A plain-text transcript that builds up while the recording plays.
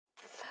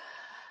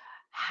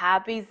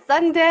Happy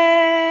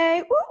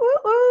Sunday! Woo, woo,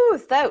 woo.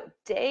 So,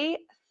 day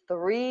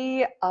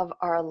 3 of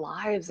our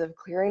lives of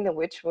clearing the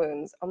witch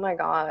wounds. Oh my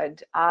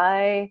God,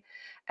 I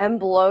am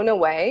blown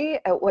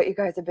away at what you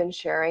guys have been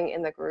sharing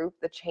in the group,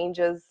 the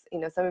changes.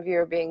 Some of you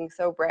are being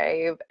so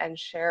brave and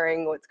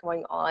sharing what's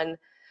going on.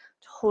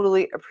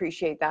 Totally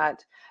appreciate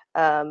that.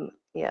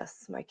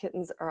 Yes, my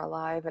kittens are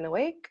alive and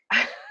awake.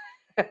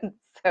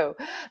 So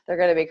they're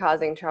going to be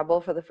causing trouble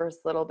for the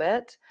first little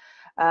bit.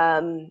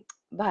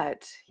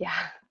 But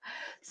yeah,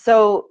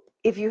 so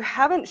if you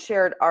haven't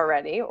shared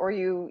already, or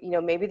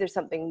maybe there's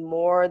something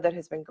more that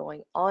has been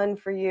going on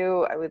for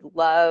you, I would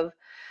love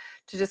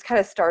to just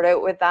kind of start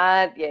out with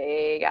that.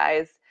 Yay,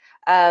 guys.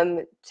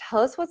 Tell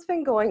us what's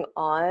been going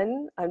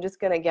on. I'm just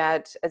going to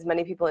get as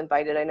many people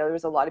invited. I know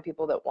there's a lot of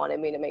people that wanted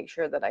me to make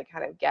sure that I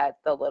kind of get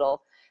the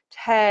little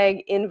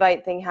tag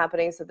invite thing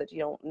happening so that you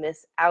don't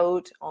miss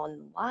out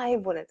on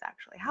live when it's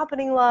actually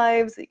happening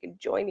live, so you can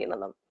join in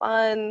on the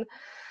fun.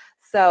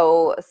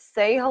 So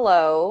say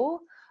hello.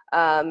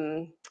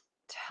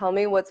 Tell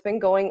me what's been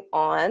going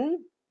on.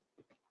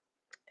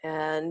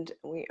 And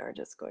we are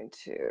just going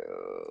to,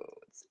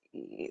 let's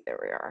see, there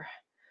we are.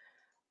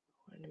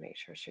 I wanted to make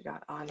sure she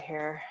got on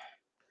here.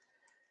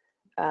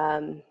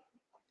 Some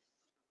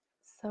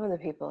of the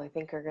people I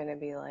think are going to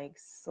be like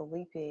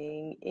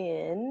sleeping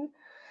in.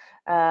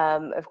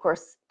 Of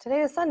course,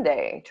 today is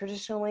Sunday,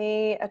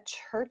 traditionally a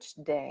church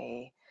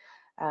day.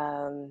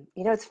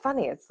 It's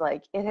funny. It's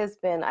like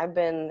I've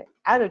been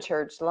out of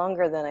church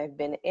longer than I've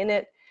been in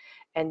it.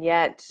 And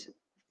yet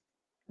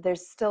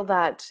there's still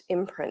that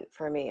imprint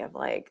for me of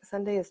like,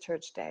 Sunday is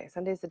church day.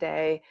 Sunday's the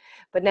day.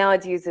 But now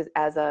it's used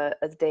as a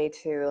day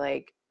to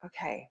like,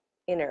 okay,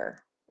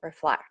 inner,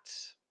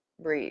 reflect,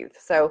 breathe.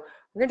 So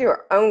we're going to do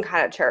our own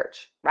kind of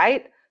church,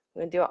 right?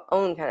 We're going to do our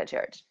own kind of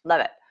church.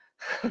 Love it.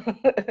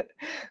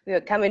 We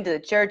will come into the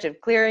church of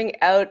clearing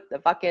out the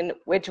fucking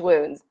witch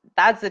wounds.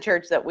 That's the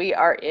church that we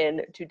are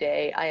in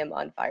today. I am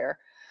on fire.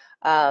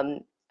 I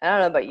don't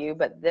know about you,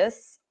 but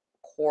this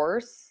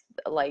course,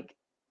 like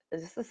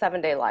this the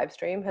 7-day live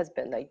stream, has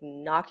been like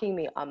knocking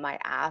me on my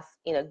ass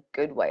in a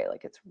good way.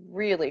 Like it's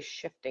really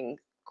shifting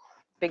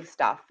big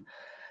stuff.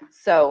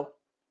 So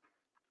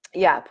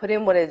yeah, put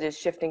in what it is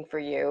shifting for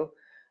you.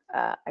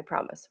 I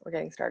promise we're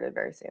getting started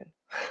very soon.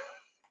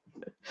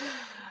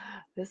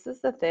 This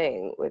is the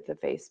thing with the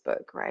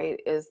Facebook, right?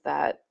 Is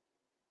that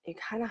you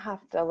kind of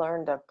have to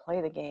learn to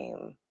play the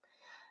game.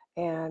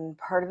 And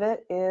part of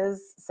it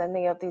is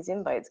sending out these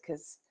invites,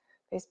 because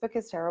Facebook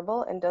is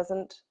terrible and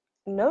doesn't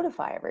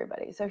notify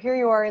everybody. So here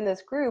you are in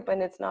this group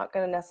and it's not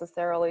going to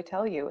necessarily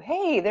tell you,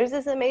 hey, there's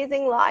this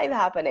amazing live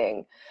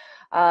happening,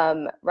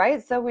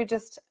 right? So we're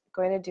just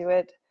going to do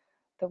it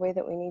the way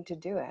that we need to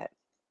do it.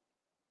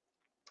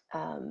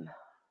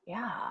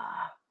 Yeah.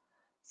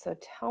 So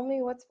tell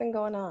me what's been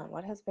going on.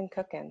 What has been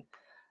cooking?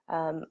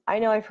 I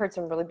know I've heard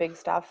some really big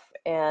stuff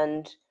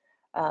and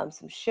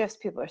some shifts.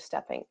 People are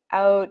stepping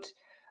out,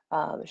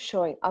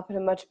 showing up in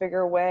a much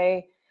bigger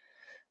way.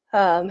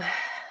 I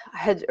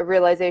had a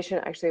realization,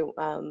 actually,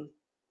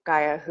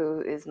 Gaia,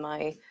 who is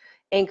my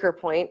anchor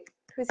point,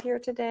 who's here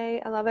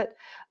today, I love it,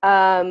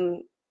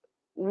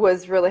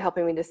 was really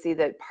helping me to see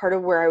that part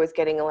of where I was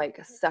getting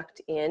like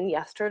sucked in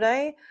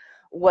yesterday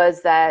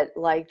was that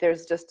like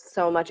there's just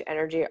so much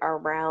energy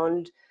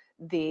around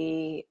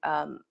the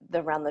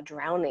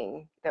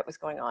drowning that was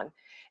going on,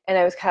 and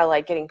I was kind of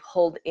like getting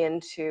pulled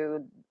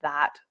into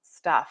that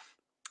stuff.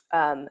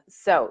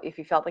 So if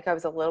you felt like I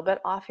was a little bit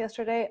off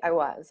yesterday, I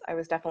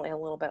was definitely a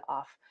little bit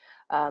off,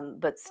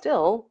 but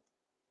still,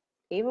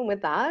 even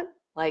with that,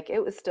 like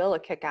it was still a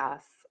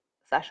kick-ass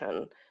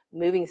session,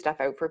 moving stuff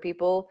out for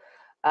people.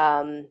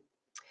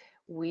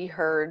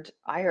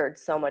 I heard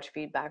so much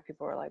feedback.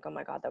 People were like, oh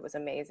my God, that was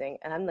amazing.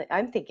 And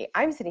I'm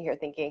sitting here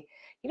thinking,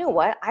 you know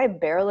what? I'm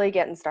barely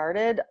getting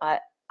started. I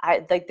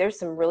like, there's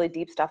some really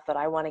deep stuff that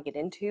I want to get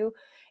into.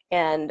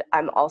 And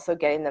I'm also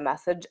getting the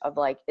message of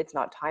like, it's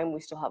not time.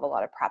 We still have a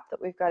lot of prep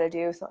that we've got to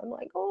do. So I'm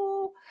like,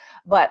 oh,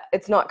 but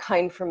it's not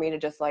kind for me to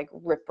just like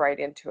rip right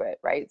into it.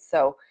 Right.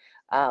 So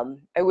I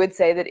would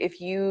say that if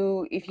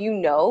you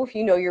know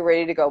you're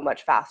ready to go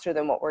much faster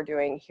than what we're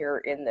doing here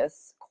in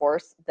this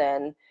course,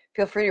 then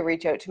feel free to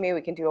reach out to me.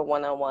 We can do a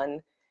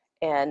one-on-one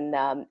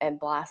and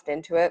blast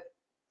into it.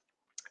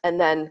 And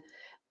then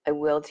I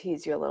will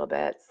tease you a little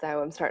bit.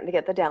 So I'm starting to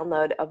get the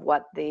download of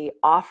what the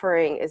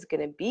offering is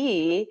going to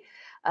be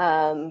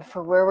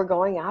for where we're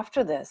going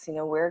after this.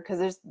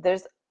 Because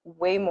there's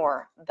way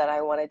more that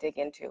I want to dig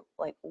into,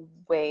 like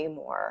way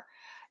more,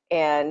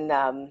 and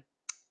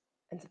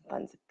some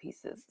fun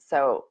pieces.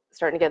 So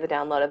starting to get the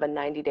download of a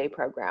 90-day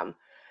program.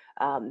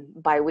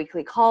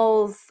 Bi-weekly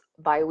calls,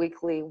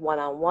 bi-weekly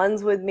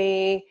one-on-ones with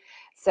me.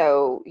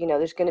 So,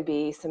 there's going to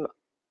be some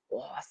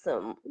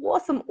awesome,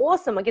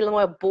 I get a little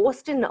more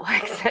Boston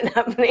accent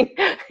happening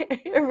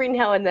every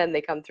now and then.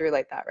 They come through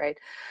like that, right?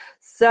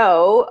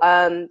 So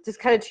just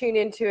kind of tune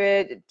into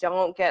it.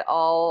 Don't get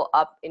all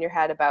up in your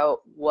head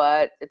about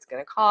what it's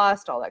going to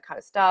cost, all that kind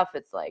of stuff.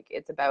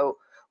 It's about,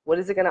 what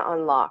is it going to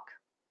unlock?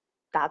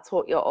 That's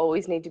what you'll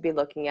always need to be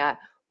looking at.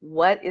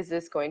 What is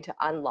this going to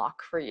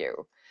unlock for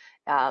you?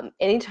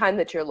 Anytime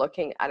that you're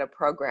looking at a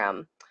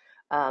program,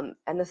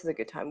 and this is a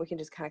good time, we can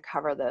just kind of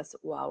cover this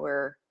while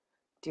we're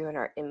doing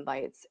our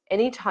invites.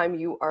 Anytime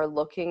you are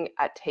looking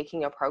at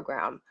taking a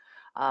program,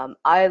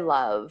 I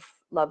love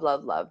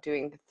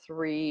doing the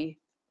 3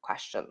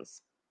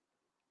 questions.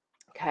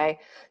 Okay,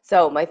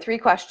 so my 3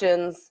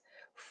 questions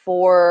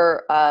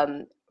for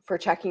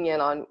checking in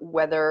on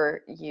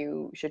whether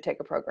you should take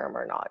a program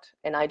or not.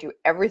 And I do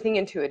everything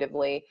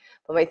intuitively,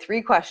 but my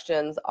 3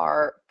 questions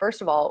are,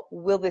 first of all,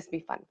 will this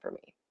be fun for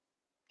me?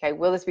 Okay,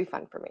 will this be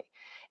fun for me?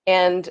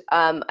 And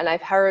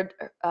I've heard,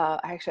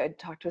 actually I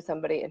talked to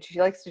somebody and she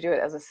likes to do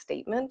it as a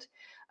statement,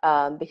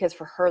 because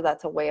for her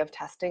that's a way of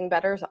testing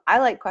better. So I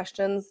like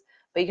questions,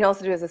 but you can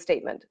also do it as a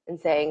statement and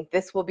saying,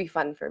 this will be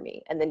fun for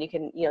me. And then you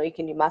can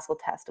do muscle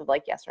test of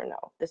like, yes or no,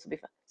 this will be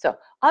fun. So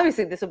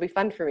obviously this will be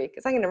fun for me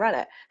because I'm going to run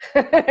it,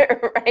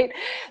 right?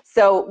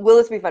 So will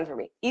this be fun for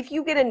me? If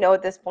you get a no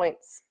at this point,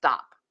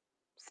 stop.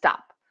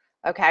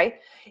 Okay.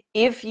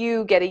 If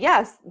you get a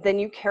yes, then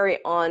you carry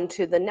on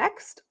to the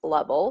next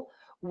level,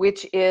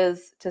 which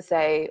is to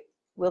say,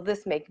 will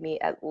this make me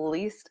at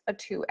least a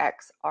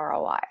 2x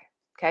ROI?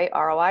 Okay,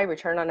 ROI,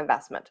 return on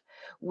investment.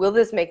 Will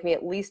this make me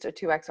at least a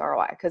 2x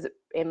ROI? Because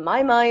in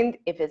my mind,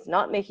 if it's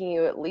not making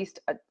you at least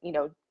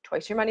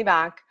twice your money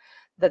back,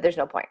 that there's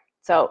no point.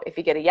 So if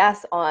you get a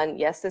yes on,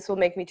 yes, this will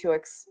make me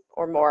 2x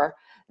or more,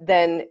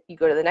 then you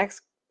go to the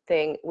next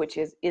thing, which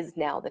is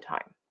now the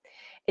time?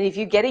 And if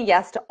you get a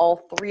yes to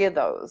all 3 of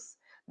those,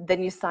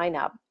 then you sign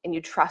up and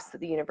you trust that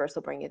the universe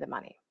will bring you the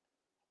money.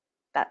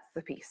 That's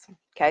the piece,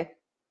 okay?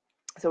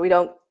 So we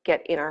don't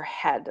get in our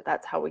head.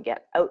 That's how we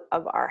get out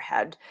of our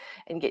head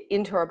and get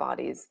into our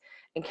bodies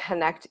and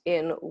connect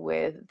in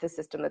with the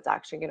system that's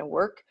actually going to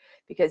work.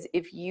 Because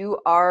if you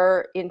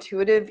are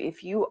intuitive,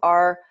 if you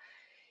are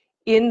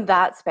in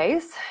that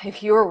space,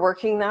 if you are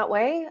working that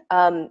way,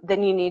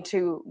 then you need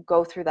to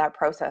go through that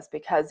process,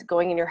 because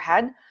going in your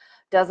head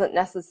doesn't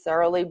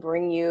necessarily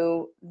bring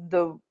you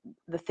the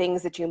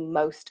things that you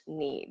most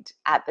need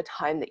at the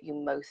time that you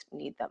most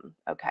need them.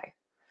 Okay.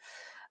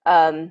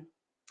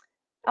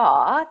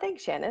 Aw,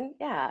 thanks, Shannon.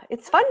 Yeah,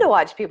 it's fun to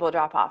watch people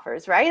drop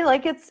offers, right?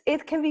 Like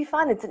it can be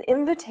fun. It's an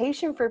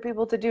invitation for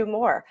people to do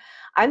more.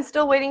 I'm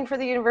still waiting for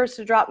the universe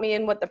to drop me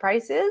in what the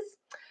price is.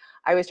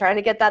 I was trying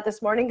to get that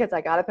this morning because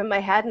I got up in my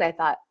head and I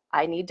thought,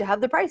 I need to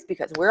have the price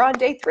because we're on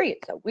day 3,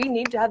 so we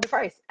need to have the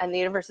price. And the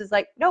universe is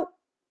like, nope,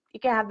 you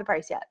can't have the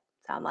price yet.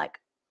 So I'm like,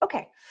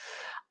 okay,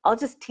 I'll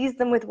just tease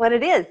them with what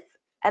it is,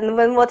 and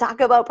then we'll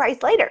talk about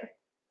price later.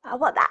 How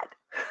about that?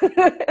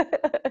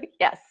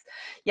 Yes.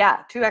 Yeah,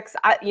 2x,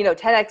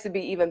 10x would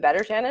be even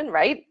better, Shannon,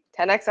 right?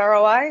 10x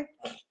ROI,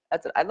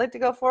 that's what I'd like to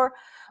go for.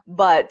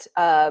 But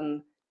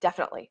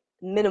definitely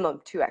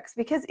minimum 2x,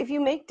 because if you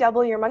make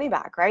double your money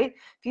back, right?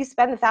 If you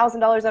spend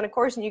 $1,000 on a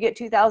course and you get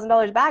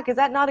 $2,000 back, is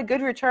that not a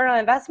good return on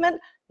investment?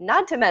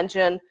 Not to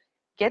mention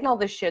getting all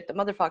this shit, the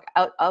motherfucker,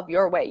 out of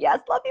your way. Yes,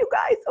 love you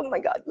guys. Oh my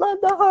God, love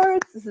the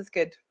hearts. This is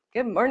good.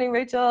 Good morning,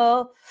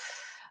 Rachel.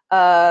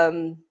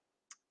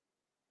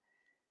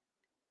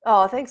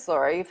 Oh, thanks,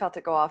 Laura. You felt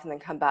it go off and then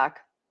come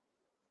back.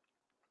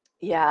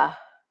 Yeah.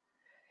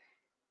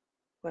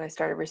 When I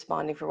started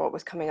responding for what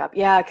was coming up.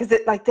 Yeah, because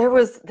there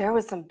was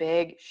some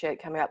big shit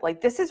coming up.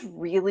 Like, this is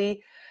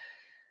really,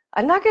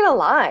 I'm not gonna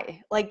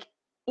lie, like,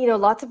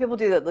 lots of people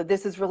do that.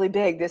 This is really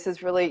big. This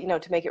is really,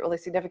 to make it really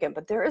significant.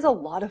 But there is a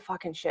lot of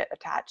fucking shit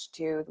attached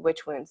to the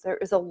witch wounds. There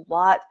is a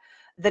lot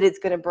that it's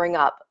going to bring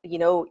up.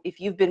 If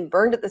you've been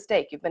burned at the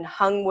stake, you've been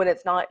hung when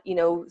it's not,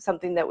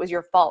 something that was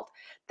your fault,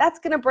 that's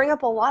going to bring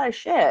up a lot of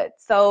shit.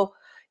 So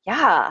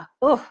yeah,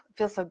 oh, it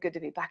feels so good to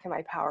be back in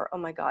my power. Oh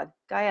my God,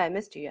 Gaia, I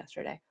missed you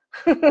yesterday.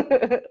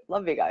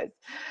 Love you guys.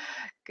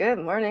 Good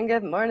morning.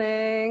 Good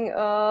morning.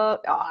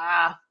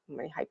 My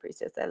high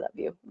priestess, I love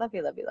you. Love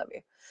you, love you, love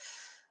you.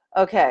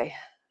 Okay.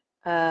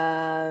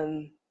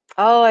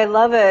 Oh, I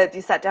love it.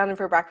 You sat down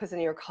for breakfast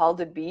and you were called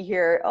to be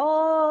here.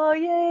 Oh,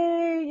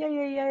 yay, yay,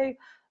 yay, yay.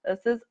 This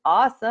is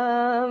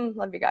awesome.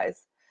 Love you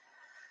guys.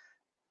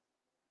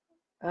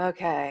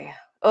 Okay.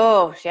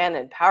 Oh,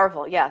 Shannon,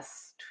 powerful.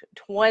 Yes.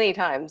 20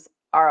 times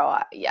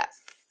ROI. Yes.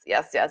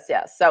 Yes, yes,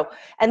 yes. So,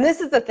 and this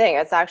is the thing.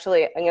 It's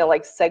actually, I'm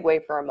going to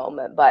segue for a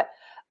moment, but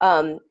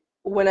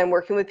when I'm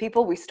working with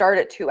people, we start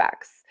at 2x.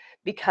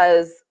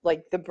 Because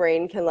the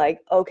brain can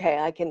okay,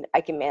 I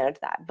can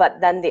manage that.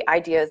 But then the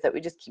idea is that we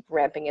just keep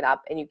ramping it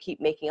up and you keep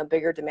making a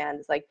bigger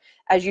demand. It's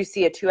as you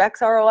see a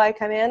 2x ROI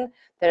come in,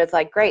 then it's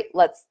great,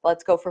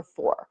 let's go for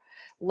 4.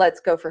 Let's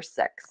go for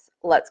 6.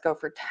 Let's go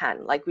for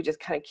 10. We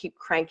just kind of keep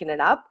cranking it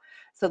up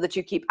so that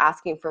you keep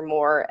asking for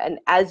more. And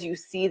as you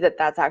see that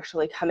that's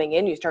actually coming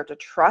in, you start to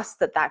trust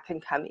that that can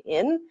come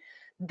in,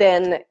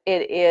 then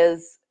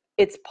it's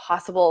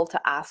possible to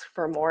ask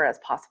for more, and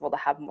it's possible to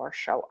have more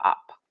show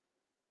up.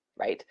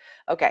 Right.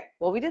 Okay.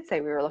 Well, we did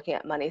say we were looking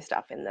at money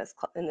stuff in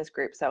this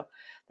group, so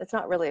that's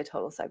not really a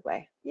total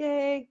segue.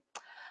 Yay.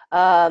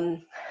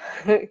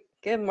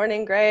 Good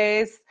morning,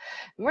 Grace.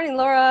 Good morning,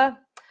 Laura.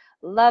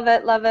 Love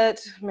it, love it.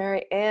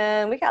 Mary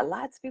Ann. We got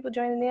lots of people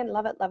joining in.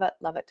 Love it, love it,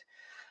 love it.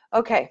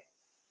 Okay.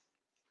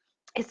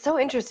 it's so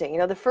interesting. You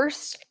know, the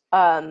first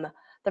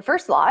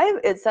live,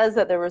 it says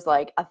that there was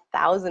like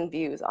 1,000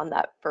 views on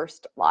that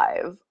first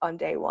live on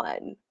day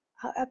one.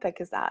 How epic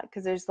is that?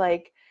 Because there's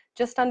like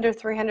just under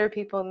 300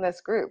 people in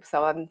this group.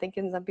 So I'm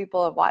thinking some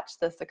people have watched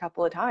this a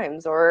couple of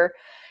times, or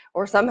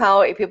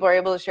somehow people are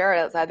able to share it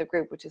outside the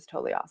group, which is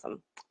totally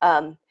awesome.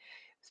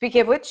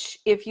 Speaking of which,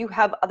 if you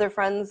have other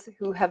friends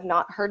who have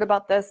not heard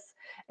about this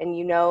and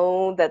you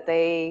know that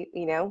they,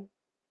 you know,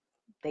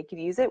 they could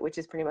use it, which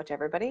is pretty much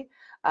everybody,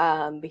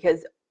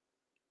 because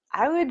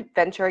I would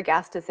venture a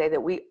guess to say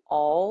that we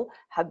all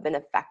have been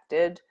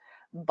affected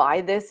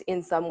by this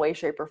in some way,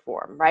 shape, or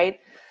form, right?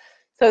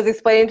 So I was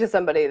explaining to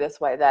somebody this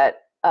way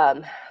that,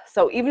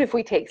 so even if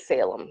we take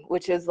Salem,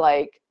 which is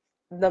like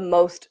the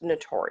most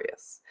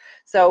notorious,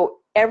 so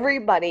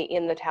everybody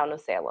in the town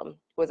of Salem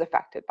was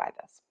affected by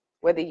this,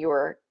 whether you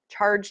were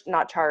charged,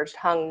 not charged,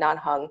 hung, not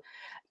hung.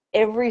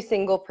 Every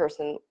single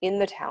person in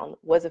the town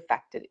was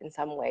affected in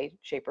some way,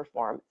 shape, or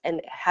form, and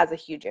has a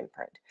huge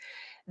imprint.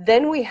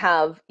 Then we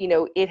have, you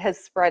know, it has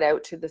spread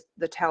out to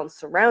the town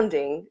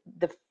surrounding.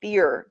 The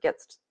fear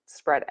gets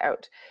spread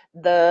out.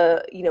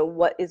 The, you know,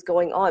 what is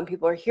going on,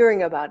 people are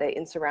hearing about it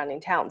in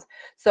surrounding towns.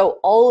 So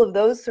all of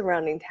those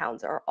surrounding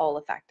towns are all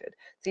affected.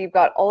 So you've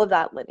got all of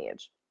that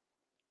lineage.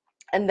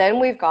 And then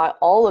we've got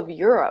all of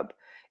Europe.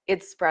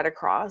 It's spread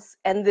across,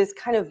 and this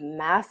kind of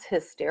mass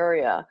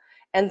hysteria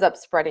ends up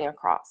spreading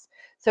across.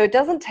 So it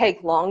doesn't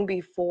take long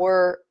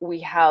before we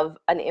have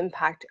an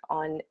impact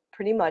on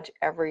pretty much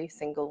every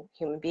single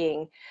human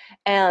being.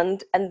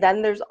 And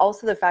then there's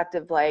also the fact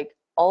of like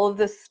all of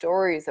the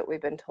stories that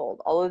we've been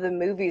told, all of the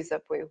movies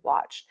that we've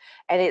watched,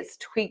 and it's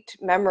tweaked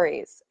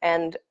memories.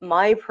 And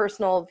my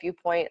personal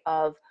viewpoint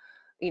of,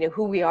 you know,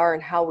 who we are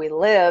and how we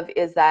live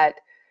is that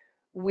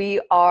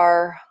we're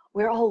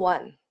all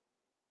one.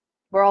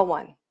 We're all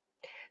one.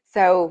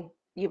 So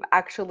you've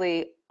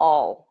actually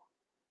all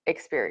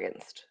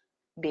experienced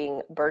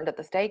being burned at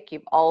the stake.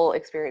 You've all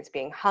experienced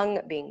being hung,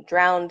 being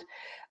drowned,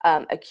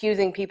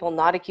 accusing people,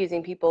 not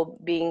accusing people,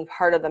 being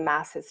part of the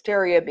mass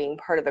hysteria, being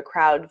part of the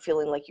crowd,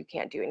 feeling like you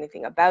can't do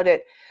anything about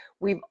it.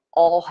 We've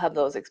all have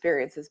those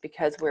experiences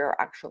because we're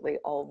actually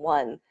all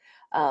one.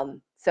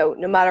 So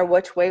no matter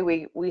which way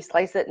we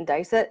slice it and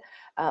dice it,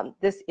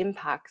 this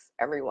impacts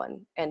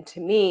everyone. And to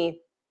me,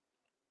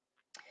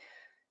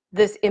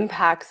 this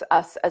impacts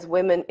us as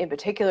women in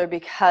particular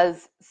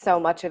because so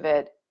much of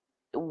it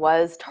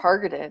was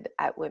targeted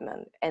at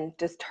women, and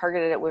just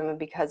targeted at women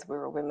because we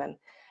were women,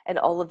 and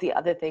all of the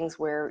other things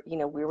where, you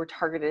know, we were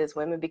targeted as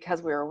women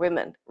because we were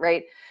women,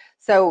 right?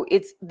 So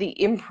it's the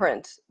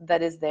imprint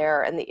that is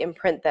there, and the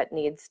imprint that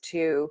needs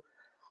to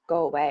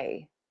go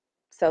away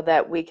so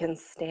that we can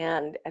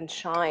stand and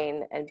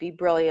shine and be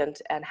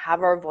brilliant and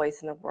have our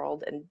voice in the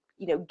world, and,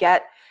 you know,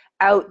 get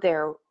out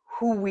there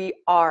who we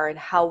are and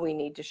how we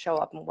need to show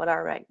up and what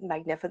our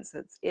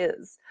magnificence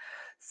is.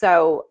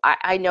 So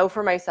I know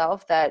for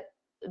myself that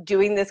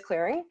doing this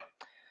clearing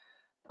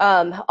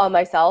on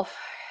myself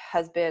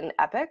has been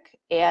epic,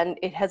 and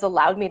it has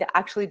allowed me to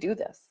actually do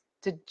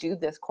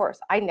this course.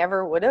 I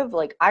never would have,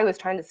 like, I was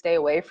trying to stay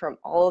away from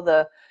all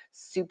the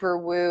super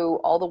woo,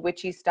 all the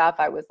witchy stuff.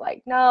 I was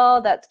like, no,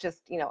 that's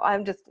just, you know,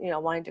 I'm just, you know,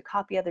 wanting to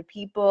copy other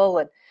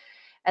people.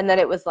 And then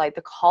it was like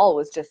the call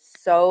was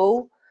just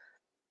so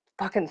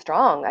fucking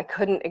strong. I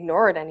couldn't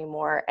ignore it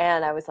anymore.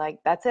 And I was like,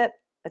 that's it.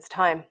 It's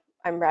time.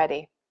 I'm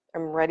ready.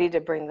 I'm ready to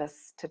bring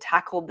this, to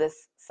tackle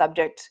this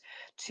subject,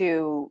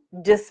 to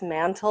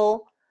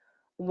dismantle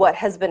what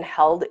has been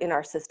held in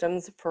our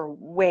systems for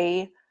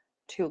way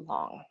too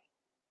long.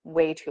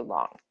 Way too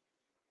long.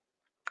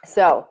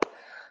 So,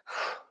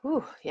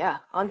 whew, yeah,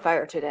 on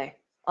fire today.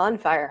 On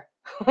fire.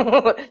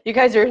 You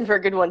guys are in for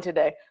a good one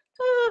today.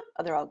 Oh,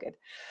 they're all good.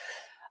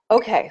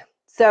 Okay,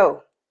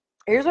 so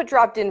here's what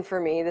dropped in for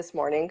me this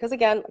morning. Because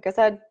again, like I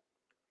said,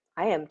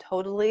 I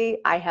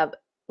have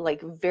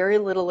like very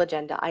little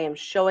agenda. I am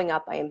showing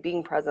up, I am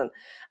being present,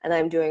 and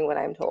I'm doing what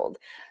I'm told.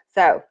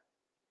 So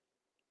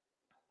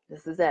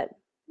this is it.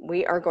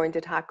 We are going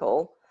to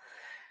tackle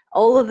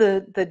all of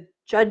the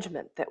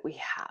judgment that we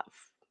have,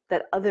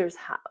 that others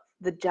have,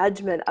 the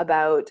judgment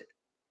about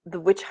the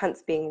witch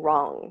hunts being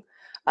wrong,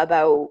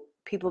 about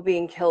people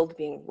being killed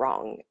being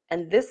wrong.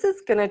 And this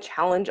is going to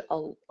challenge a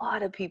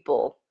lot of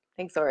people.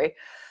 Thanks, sorry.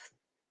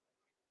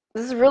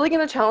 This is really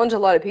going to challenge a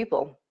lot of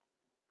people,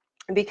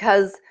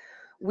 because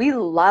we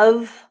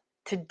love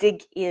to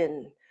dig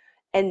in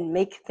and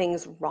make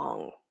things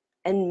wrong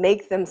and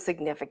make them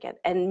significant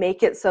and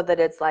make it so that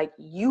it's like,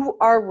 you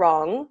are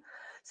wrong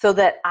so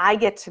that I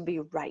get to be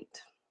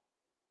right.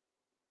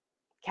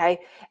 Okay,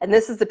 and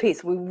this is the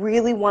piece we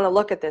really want to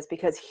look at this,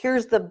 because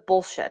here's the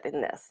bullshit in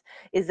this,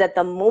 is that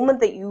the moment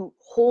that you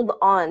hold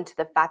on to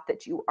the fact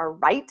that you are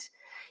right,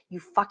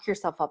 you fuck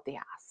yourself up the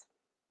ass.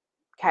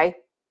 Okay,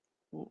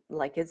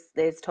 like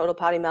it's total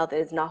potty mouth.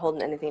 It is not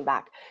holding anything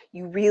back.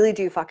 You really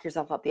do fuck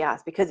yourself up the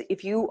ass, because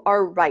if you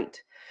are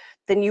right,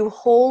 then you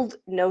hold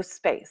no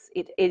space.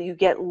 You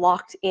get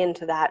locked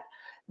into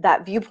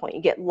that viewpoint.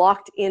 You get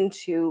locked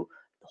into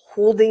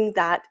holding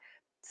that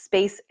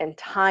space and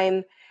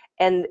time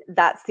And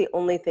that's the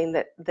only thing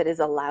that is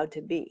allowed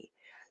to be.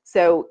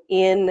 So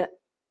in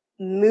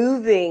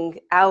moving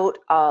out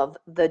of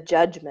the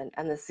judgment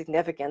and the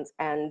significance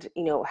and,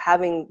 you know,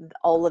 having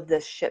all of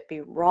this shit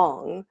be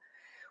wrong,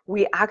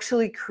 we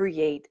actually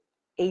create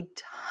a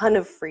ton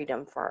of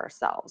freedom for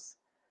ourselves.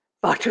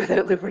 Fucked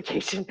without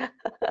lubrication.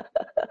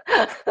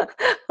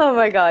 Oh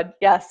my God.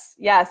 Yes,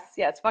 yes,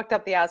 yes. Fucked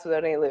up the ass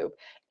without any lube.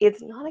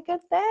 It's not a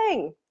good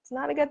thing. It's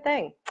not a good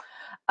thing.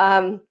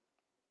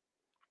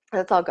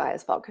 That's all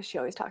Gaia's fault because she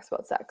always talks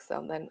about sex.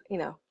 So then, you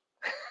know,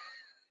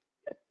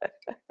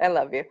 I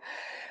love you.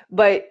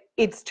 But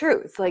it's true.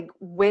 It's like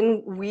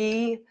when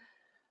we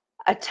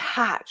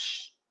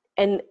attach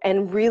and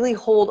really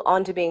hold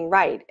on to being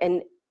right.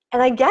 And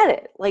I get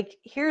it. Like,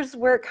 here's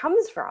where it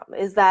comes from,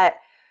 is that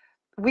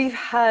we've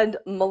had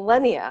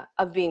millennia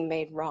of being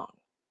made wrong.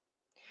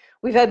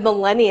 We've had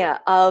millennia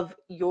of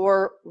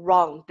you're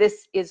wrong.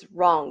 This is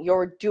wrong.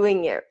 You're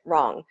doing it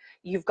wrong.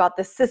 You've got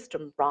the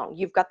system wrong.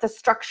 You've got the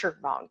structure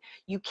wrong.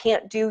 You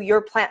can't do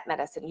your plant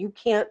medicine. You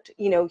can't,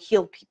 you know,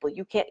 heal people.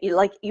 You can't,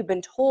 you've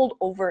been told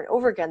over and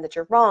over again that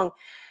you're wrong.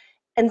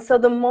 And so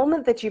the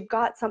moment that you've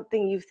got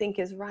something you think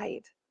is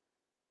right,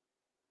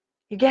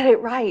 you get it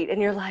right. And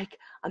you're like,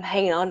 I'm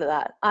hanging on to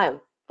that. I'm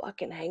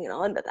fucking hanging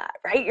on to that,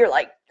 right? You're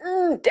like,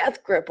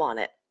 death grip on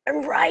it.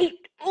 I'm right.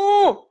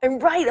 Oh, I'm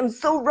right. I'm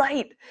so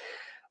right.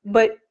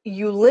 But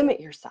you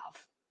limit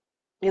yourself.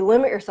 You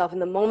limit yourself in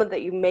the moment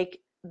that you make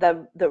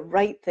the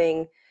right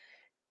thing,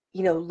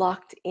 you know,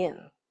 locked in,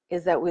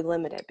 is that we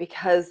limit it.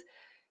 Because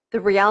the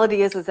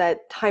reality is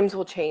that times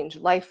will change,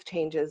 life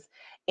changes,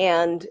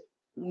 and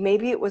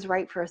maybe it was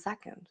right for a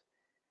second.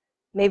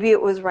 Maybe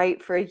it was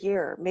right for a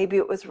year. Maybe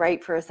it was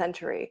right for a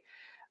century.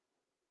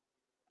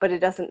 But it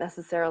doesn't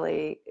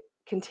necessarily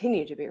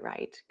continue to be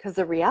right, because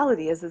the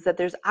reality is that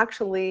there's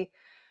actually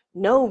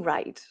no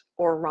right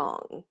or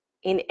wrong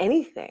in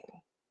anything.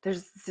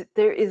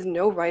 There is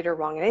no right or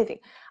wrong in anything.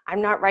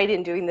 I'm not right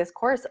in doing this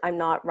course. I'm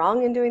not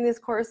wrong in doing this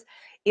course.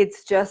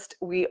 It's just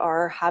we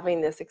are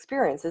having this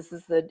experience.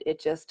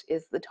 It just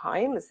is the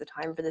time. It's the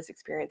time for this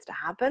experience to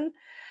happen.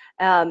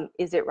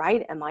 Is it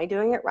right? Am I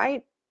doing it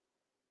right?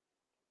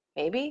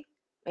 Maybe,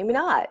 maybe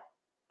not.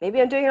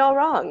 Maybe I'm doing it all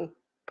wrong,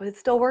 but it's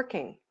still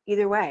working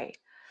either way.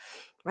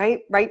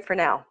 Right? Right for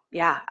now.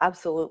 Yeah,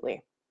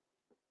 absolutely.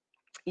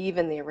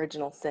 Even the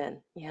original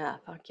sin. Yeah,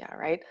 fuck yeah,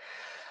 right?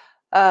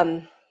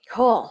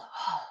 Cool.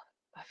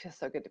 I feel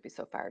so good to be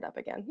so fired up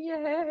again.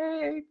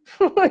 Yay!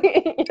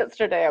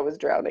 Yesterday I was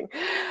drowning.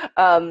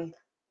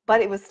 But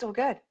it was still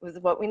good. It was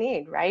what we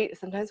need, right?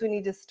 Sometimes we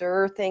need to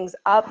stir things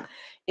up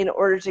in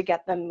order to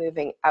get them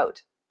moving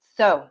out.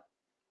 So,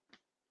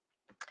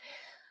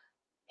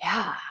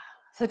 yeah.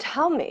 So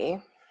tell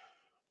me,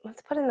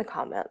 let's put in the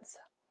comments.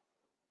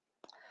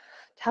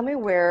 Tell me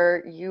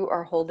where you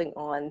are holding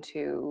on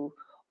to,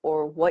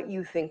 or what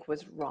you think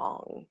was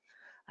wrong.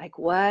 Like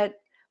what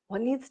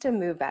needs to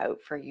move out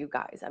for you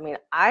guys? I mean,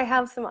 I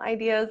have some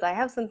ideas, I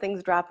have some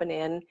things dropping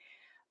in,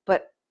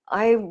 but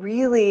I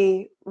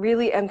really,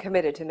 really am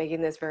committed to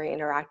making this very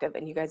interactive,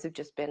 and you guys have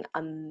just been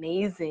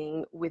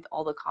amazing with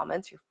all the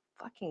comments. You're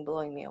fucking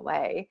blowing me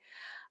away.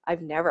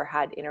 I've never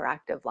had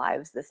interactive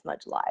lives, this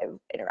much live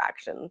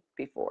interaction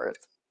before.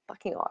 It's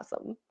fucking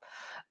awesome.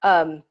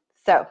 So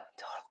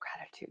total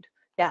gratitude.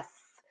 Yes.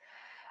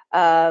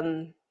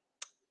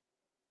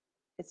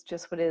 It's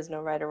just what it is,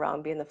 no right or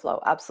wrong, be in the flow.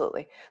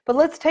 Absolutely. But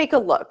let's take a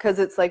look, because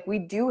it's like we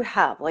do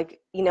have, like,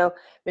 you know,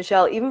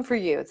 Michelle, even for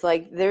you, it's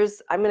like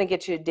I'm going to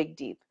get you to dig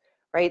deep,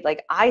 right?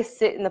 Like I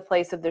sit in the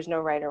place of there's no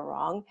right or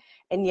wrong.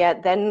 And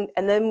yet then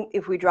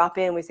if we drop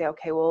in, we say,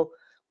 okay, well,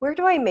 where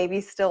do I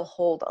maybe still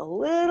hold a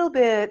little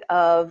bit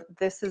of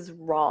this is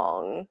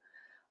wrong?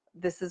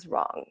 This is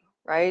wrong,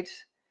 right?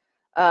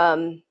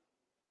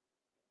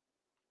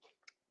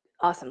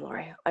 Awesome,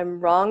 Lori. I'm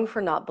wrong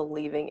for not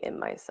believing in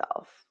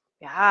myself.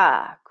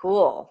 Yeah,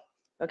 cool.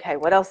 Okay,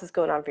 what else is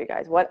going on for you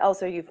guys? What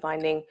else are you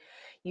finding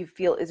you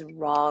feel is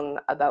wrong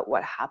about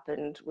what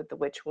happened with the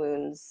witch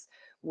wounds,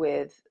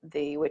 with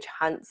the witch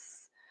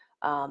hunts,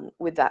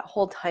 with that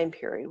whole time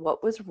period?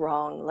 What was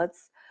wrong?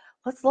 Let's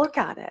look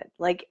at it.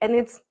 Like, and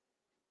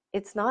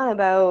it's not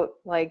about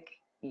like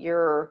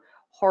you're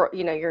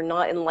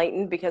not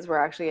enlightened because we're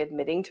actually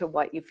admitting to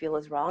what you feel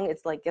is wrong.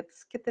 It's like,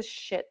 let's get this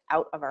shit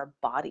out of our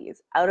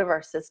bodies, out of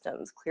our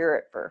systems, clear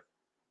it for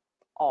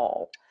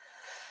all.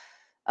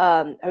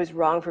 I was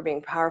wrong for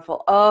being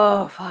powerful.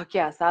 Oh, fuck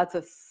yes, that's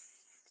a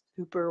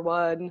super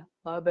one.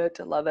 Love it,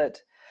 love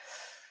it.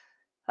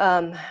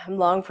 I'm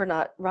wrong for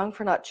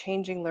not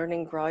changing,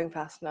 learning, growing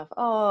fast enough.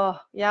 Oh,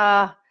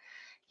 yeah.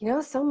 You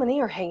know, so many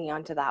are hanging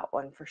on to that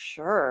one for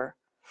sure.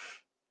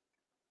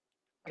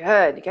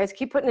 Good. You guys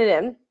keep putting it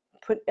in.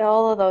 Put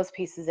all of those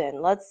pieces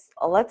in. Let's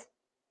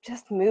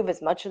just move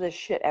as much of this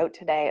shit out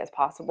today as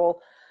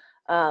possible.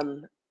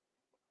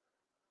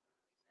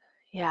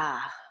 Yeah.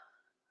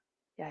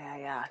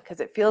 Because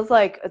it feels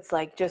like it's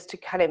like just to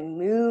kind of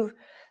move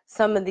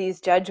some of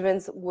these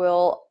judgments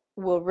will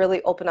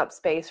really open up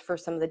space for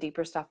some of the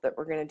deeper stuff that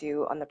we're going to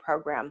do on the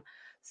program.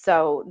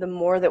 So the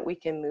more that we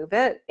can move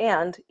it,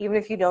 and even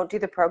if you don't do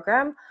the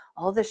program,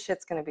 All this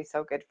shit's going to be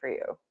so good for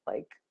you.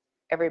 Like,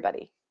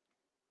 everybody.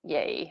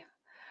 Yay.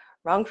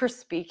 Wrong for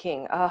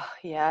speaking. Oh,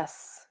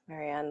 yes.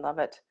 Marianne, love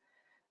it.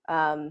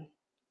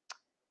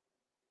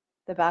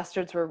 The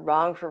bastards were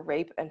wrong for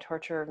rape and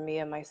torture of me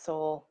and my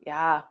soul.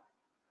 Yeah.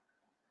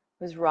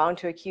 It was wrong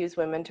to accuse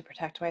women to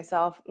protect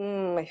myself.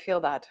 I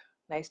feel that.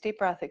 Nice deep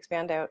breath,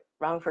 expand out.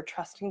 Wrong for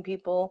trusting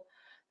people.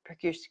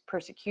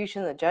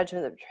 Persecution, the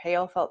judgment, the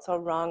betrayal felt so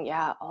wrong.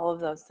 Yeah, all of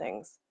those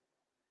things.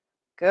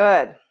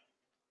 Good.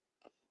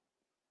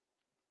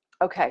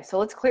 Okay, so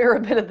let's clear a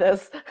bit of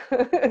this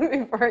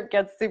before it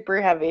gets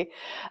super heavy.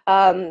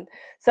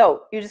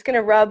 So you're just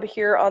gonna rub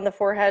here on the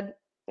forehead.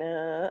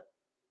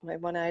 My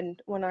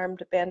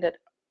one-armed bandit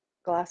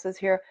glasses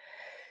here,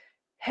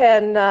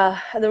 and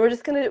then we're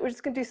just gonna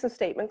do some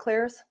statement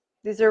clears.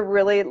 These are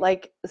really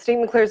like the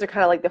statement clears are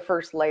kind of like the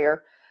first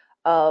layer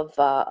of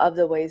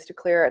the ways to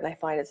clear it, and I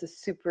find it's a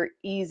super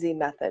easy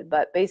method.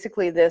 But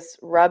basically, this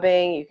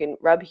rubbing, you can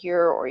rub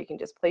here, or you can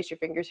just place your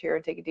fingers here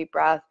and take a deep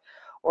breath.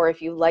 Or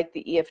if you like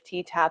the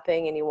EFT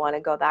tapping and you want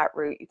to go that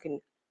route, you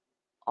can.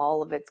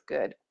 All of it's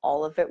good.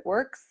 All of it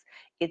works.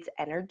 It's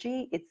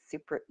energy. It's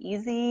super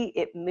easy.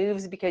 It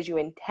moves because you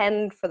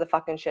intend for the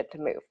fucking shit to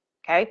move.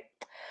 Okay?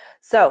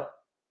 So,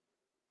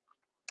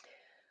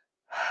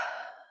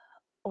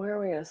 where are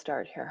we going to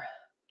start here?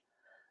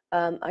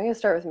 I'm going to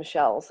start with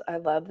Michelle's. I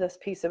love this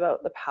piece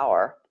about the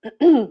power.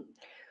 And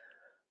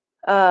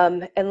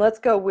let's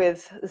go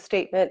with the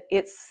statement,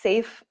 it's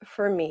safe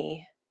for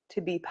me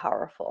to be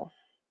powerful.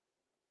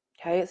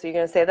 Okay, so you're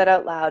going to say that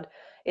out loud.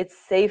 It's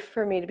safe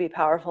for me to be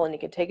powerful, and you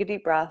can take a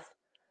deep breath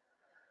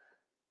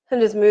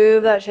and just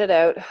move that shit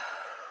out.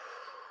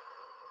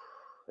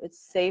 It's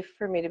safe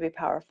for me to be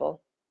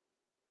powerful.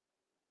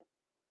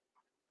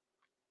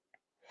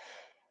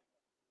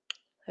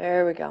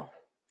 There we go.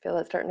 Feel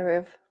it starting to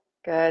move?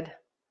 Good.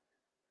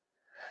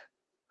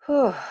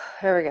 Whew,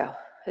 there we go.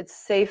 It's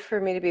safe for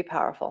me to be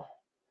powerful.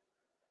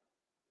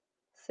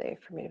 Safe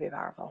for me to be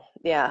powerful.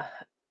 Yeah.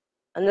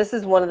 And this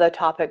is one of the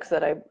topics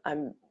that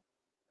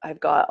I've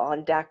got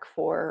on deck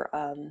for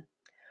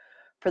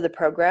the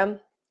program,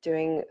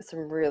 doing some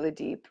really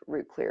deep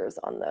root clears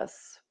on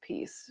this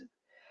piece.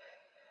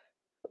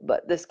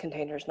 But this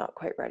container is not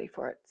quite ready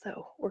for it.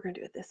 So we're going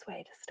to do it this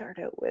way to start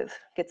out with.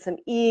 Get some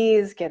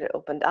ease, get it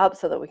opened up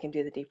so that we can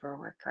do the deeper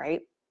work,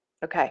 right?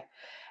 Okay.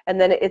 And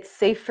then it's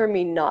safe for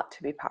me not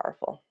to be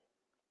powerful.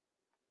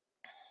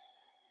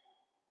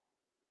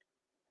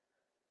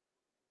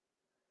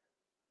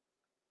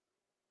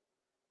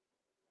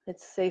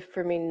 It's safe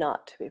for me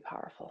not to be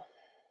powerful.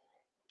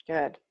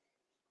 Good.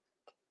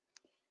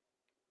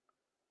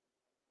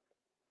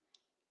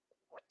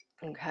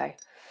 Okay.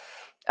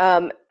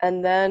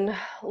 And then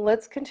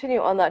let's continue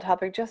on that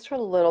topic just for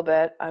a little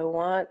bit. I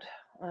want,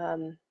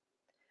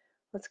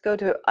 let's go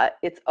to,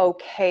 it's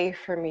okay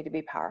for me to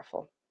be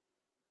powerful.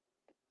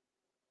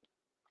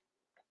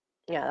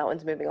 Yeah, that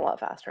one's moving a lot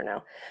faster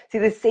now. See,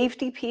 the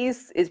safety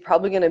piece is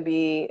probably going to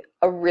be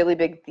a really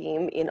big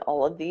theme in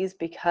all of these,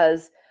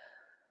 because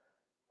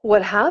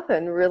what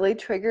happened really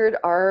triggered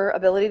our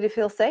ability to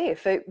feel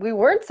safe. We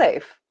weren't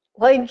safe.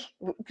 Like,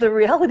 the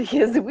reality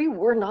is we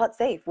were not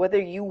safe.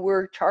 Whether you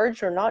were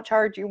charged or not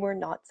charged, you were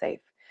not safe.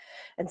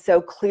 And so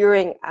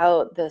clearing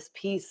out this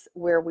piece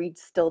where we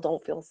still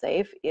don't feel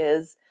safe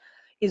is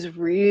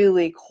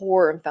really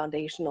core and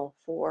foundational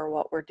for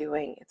what we're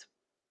doing. It's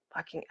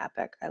fucking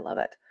epic. I love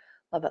it.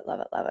 Love it, love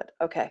it, love it.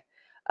 Okay.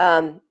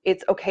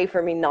 It's okay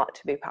for me not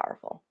to be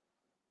powerful.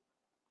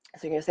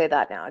 So you're going to say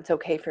that now. It's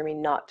okay for me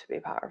not to be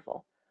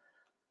powerful.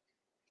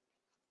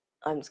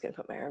 I'm just going to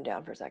put my arm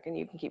down for a second.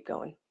 You can keep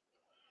going.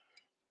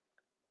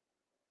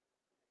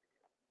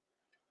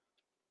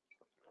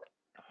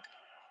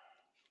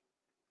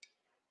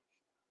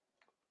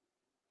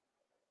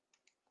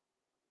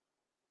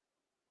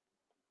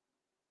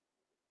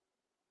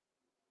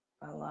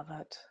 I love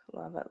it.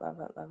 Love it,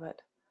 love it, love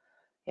it.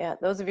 Yeah,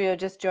 those of you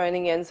just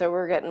joining in, so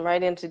we're getting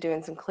right into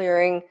doing some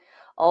clearing.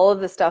 All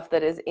of the stuff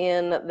that is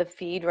in the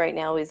feed right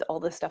now is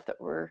all the stuff that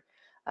we're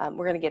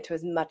going to get to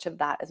as much of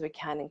that as we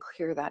can and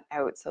clear that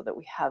out so that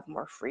we have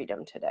more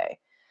freedom today.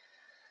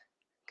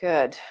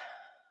 Good.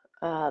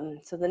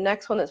 So the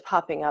next one that's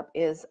popping up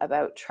is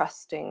about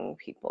trusting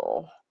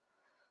people.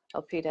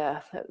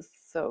 Elpida, that was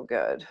so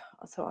good,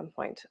 so on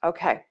point.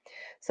 Okay,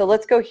 so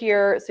let's go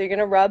here. So you're going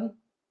to rub,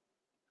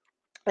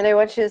 and I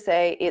want you to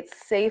say,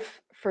 it's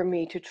safe for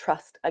me to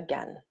trust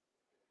again.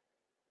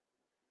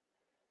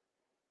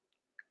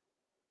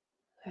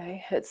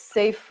 Okay, it's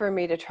safe for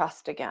me to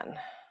trust again.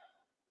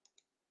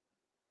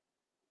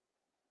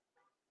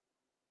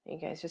 You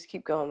guys just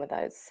keep going with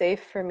that. It's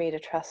safe for me to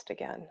trust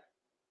again.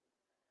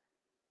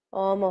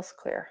 Almost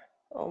clear,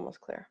 almost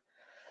clear.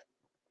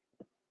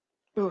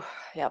 Ooh,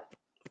 yep.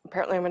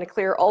 Apparently I'm going to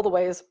clear all the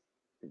ways.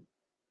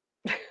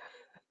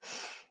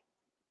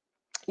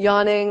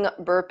 Yawning,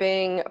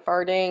 burping,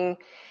 farting,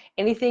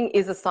 anything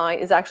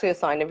is actually a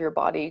sign of your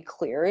body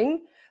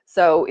clearing.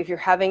 So if you're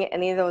having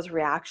any of those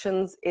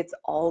reactions, it's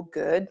all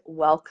good.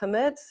 Welcome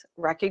it.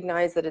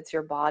 Recognize that it's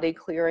your body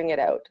clearing it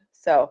out.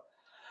 So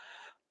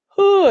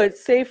Oh,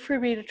 it's safe for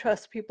me to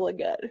trust people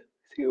again.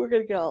 See, we're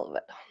gonna get all of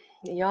it.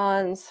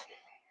 Yawns.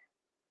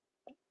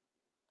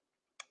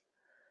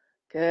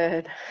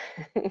 Good.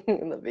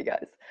 Love you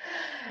guys.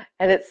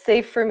 And it's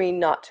safe for me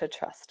not to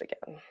trust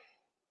again.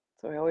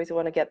 So we always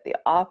want to get the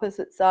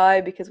opposite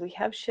side because we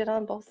have shit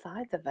on both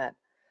sides of it,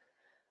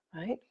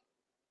 right?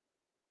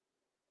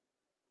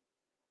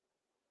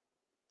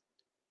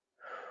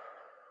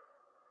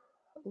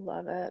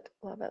 Love it,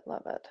 love it,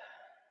 love it.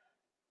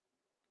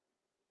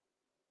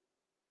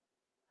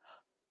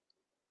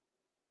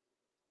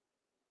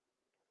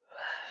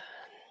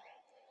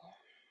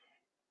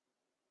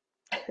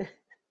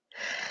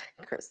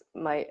 Of course,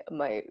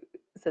 my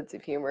sense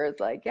of humor is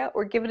like, yeah,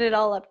 we're giving it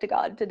all up to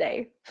God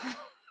today.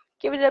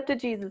 Giving it up to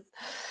Jesus.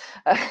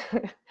 I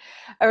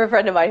have a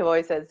friend of mine who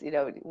always says, you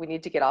know, we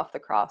need to get off the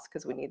cross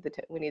because we need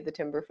the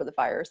timber for the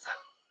fires.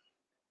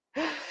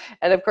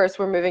 And of course,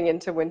 we're moving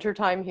into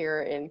wintertime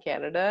here in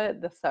Canada,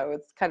 so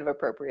it's kind of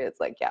appropriate. It's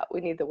like, yeah,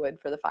 we need the wood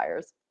for the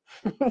fires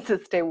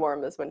to stay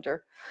warm this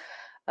winter.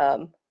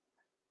 Of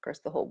course,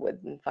 the whole wood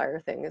and fire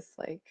thing is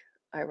like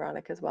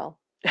ironic as well.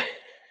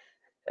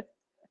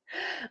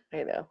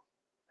 I know.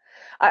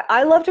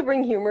 I love to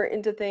bring humor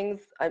into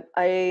things.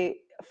 I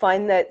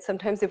find that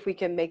sometimes if we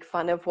can make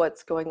fun of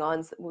what's going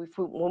on,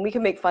 when we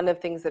can make fun of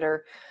things that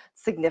are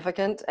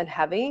significant and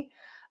heavy,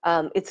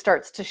 it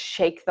starts to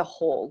shake the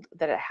hold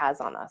that it has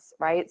on us,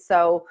 right?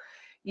 So,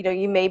 you know,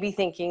 you may be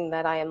thinking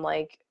that I am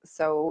like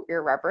so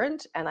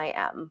irreverent, and I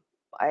am.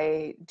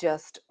 I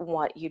just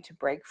want you to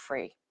break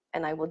free,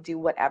 and I will do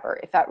whatever.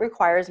 If that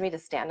requires me to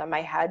stand on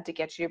my head to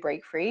get you to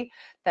break free,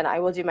 then I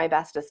will do my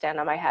best to stand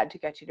on my head to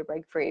get you to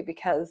break free,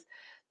 because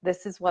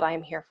this is what I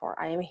am here for.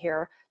 I am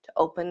here to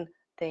open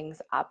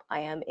things up. I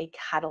am a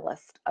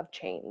catalyst of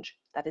change.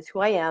 That is who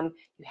I am.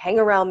 You hang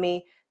around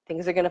me,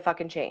 things are going to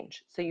fucking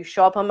change. So you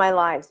show up on my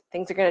lives,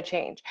 things are going to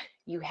change.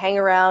 You hang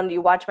around,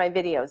 you watch my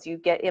videos, you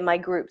get in my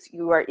groups,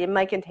 you are in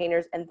my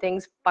containers, and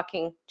things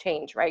fucking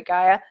change, right,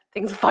 Gaia?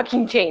 Things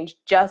fucking change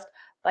just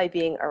by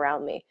being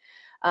around me,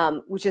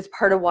 which is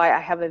part of why I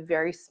have a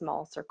very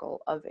small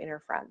circle of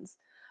inner friends,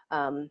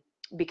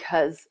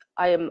 because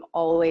I am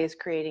always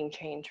creating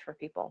change for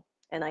people,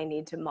 and I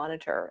need to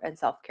monitor and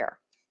self-care.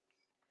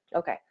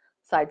 Okay,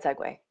 side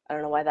segue. I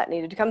don't know why that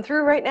needed to come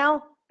through right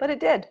now, but it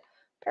did,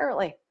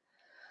 apparently.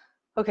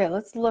 Okay,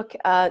 let's look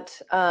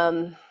at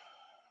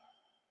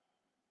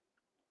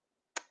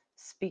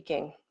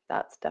speaking.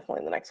 That's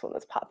definitely the next one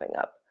that's popping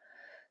up.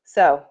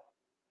 So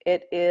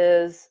it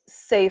is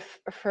safe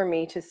for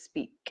me to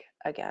speak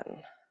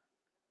again.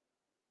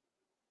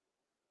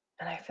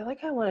 And I feel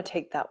like I want to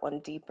take that one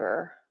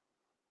deeper.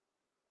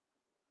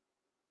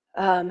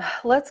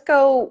 Let's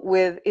go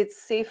with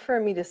it's safe for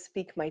me to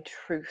speak my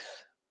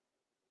truth.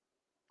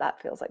 That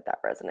feels like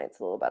that resonates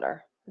a little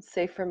better. It's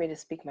safe for me to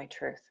speak my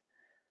truth.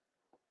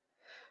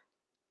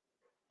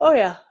 Oh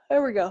yeah,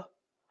 there we go.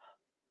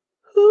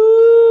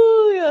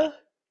 Ooh,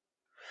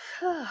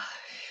 yeah.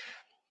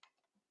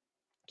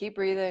 Keep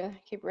breathing,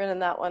 keep running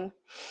that one.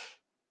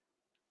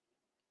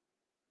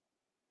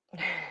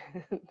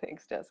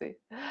 Thanks, Jesse.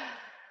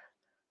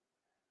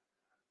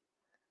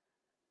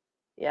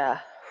 Yeah.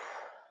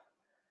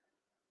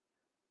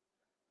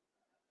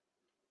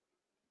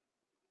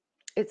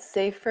 It's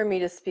safe for me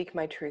to speak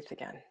my truth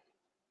again.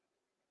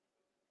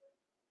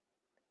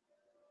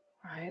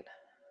 Right?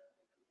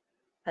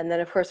 And then,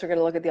 of course, we're going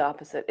to look at the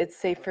opposite. It's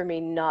safe for me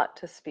not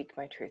to speak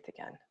my truth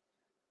again.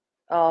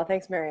 Oh,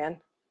 thanks, Marianne.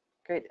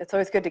 Great. It's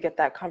always good to get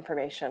that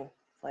confirmation.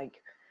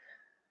 Like,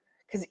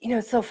 because, you know,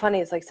 it's so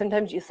funny. It's like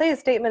sometimes you say a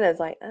statement and it's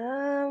like,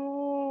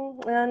 no,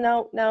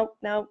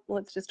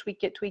 let's just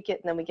tweak it. And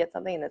then we get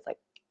something and it's like,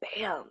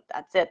 bam,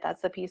 that's it.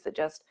 That's the piece that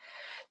just,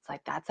 it's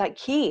like, that's that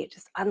key. It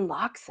just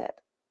unlocks it.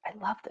 I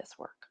love this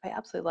work. I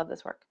absolutely love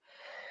this work.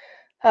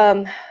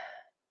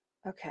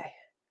 Okay.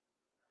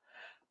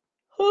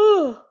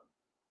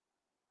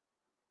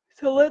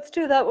 So let's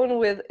do that one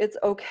with it's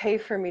okay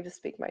for me to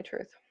speak my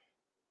truth.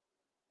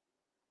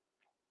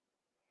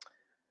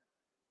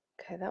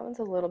 Okay, that one's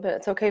a little bit,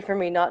 it's okay for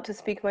me not to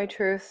speak my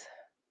truth.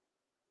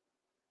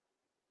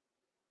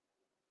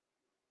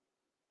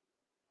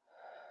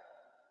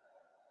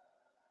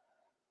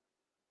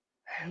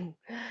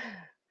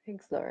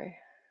 Thanks, Lori.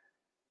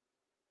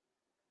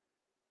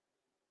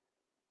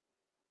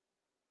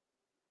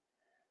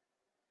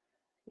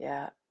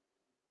 Yeah.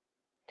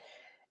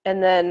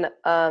 And then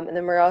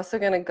we're also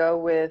going to go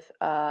with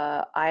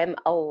I'm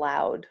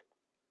allowed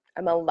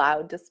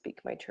to speak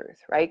my truth,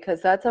 right?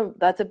 Because that's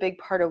a big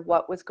part of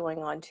what was going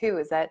on too,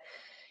 is that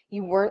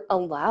you weren't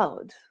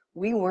allowed.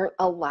 We weren't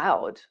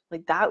allowed.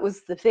 Like that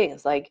was the thing.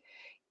 It's like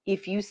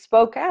if you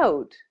spoke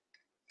out,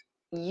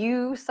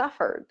 you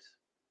suffered.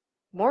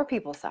 More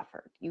people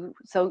suffered.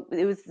 So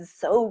it was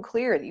so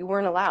clear that you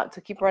weren't allowed. So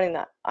keep running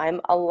that.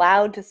 I'm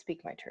allowed to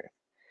speak my truth.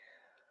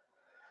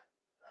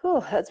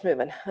 Whew, that's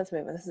moving. That's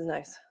moving. This is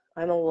nice.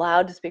 I'm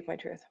allowed to speak my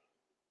truth.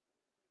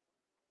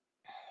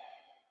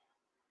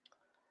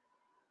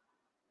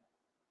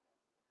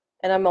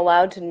 And I'm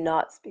allowed to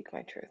not speak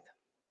my truth.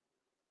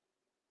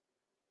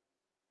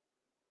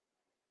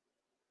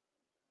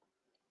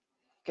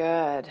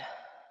 Good.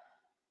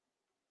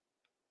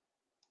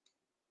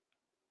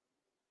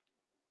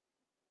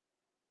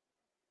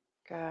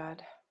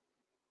 Good.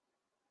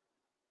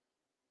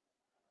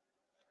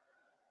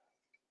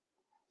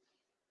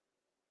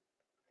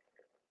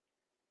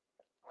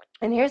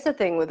 And here's the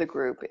thing with a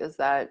group is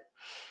that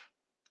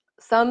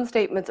some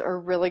statements are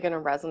really going to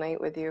resonate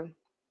with you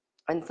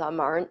and some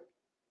aren't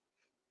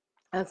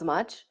as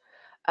much.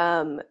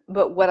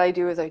 But what I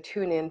do is I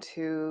tune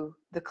into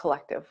the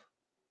collective.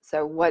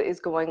 So what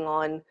is going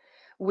on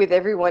with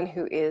everyone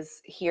who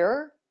is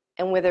here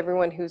and with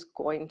everyone who's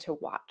going to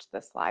watch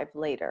this live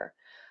later.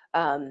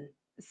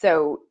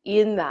 So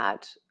in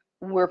that,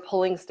 we're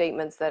pulling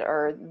statements that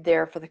are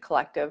there for the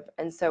collective.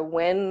 And so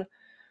when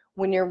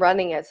you're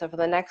running it, so for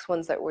the next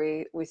ones that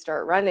we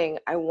start running,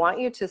 I want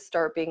you to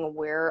start being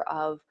aware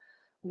of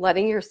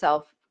letting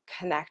yourself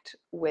connect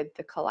with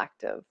the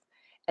collective,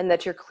 and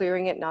that you're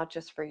clearing it not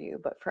just for you,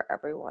 but for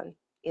everyone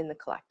in the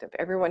collective,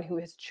 everyone who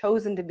has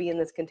chosen to be in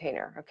this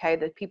container, okay?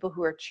 The people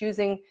who are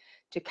choosing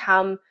to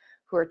come,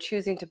 who are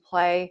choosing to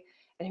play,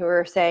 and who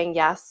are saying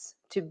yes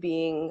to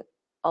being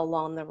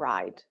along the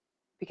ride,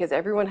 because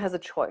everyone has a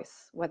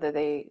choice whether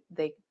they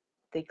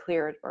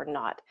clear it or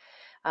not.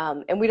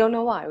 And we don't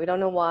know why. We don't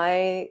know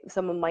why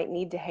someone might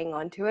need to hang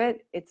on to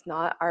it. It's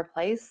not our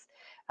place.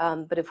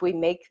 But if we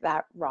make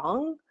that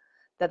wrong,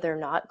 that they're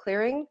not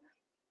clearing,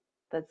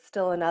 that's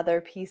still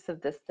another piece of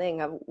this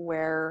thing of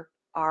where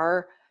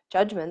our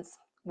judgments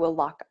will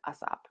lock us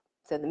up.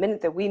 So the minute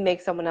that we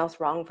make someone else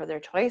wrong for their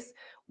choice,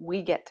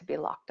 we get to be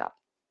locked up.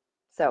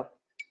 So,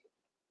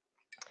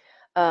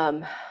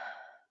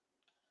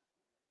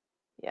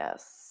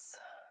 yes.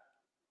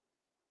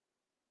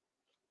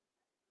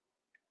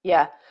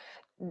 Yeah.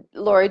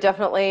 Lori,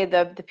 definitely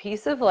the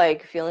piece of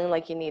like feeling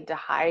like you need to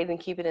hide and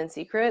keep it in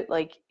secret,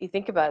 like you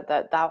think about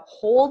that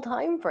whole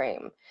time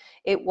frame,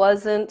 it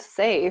wasn't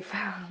safe.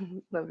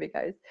 Love you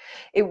guys.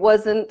 It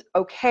wasn't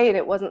okay, and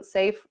it wasn't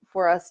safe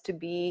for us to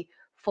be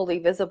fully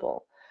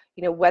visible.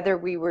 You know, whether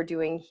we were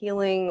doing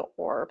healing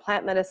or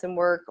plant medicine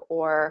work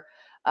or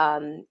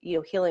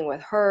healing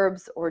with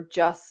herbs or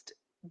just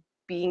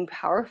being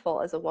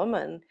powerful as a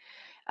woman,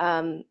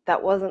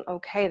 that wasn't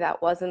okay.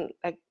 That wasn't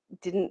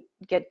didn't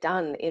get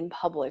done in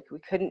public. We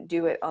couldn't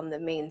do it on the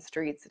main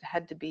streets. It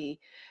had to be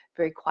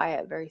very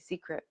quiet, very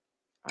secret,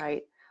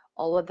 right?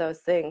 All of those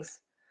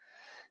things.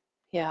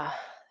 Yeah,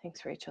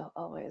 thanks, Rachel.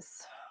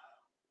 Always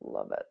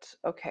love it.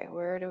 Okay,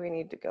 where do we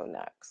need to go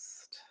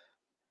next?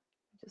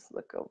 Just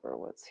look over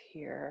what's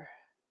here.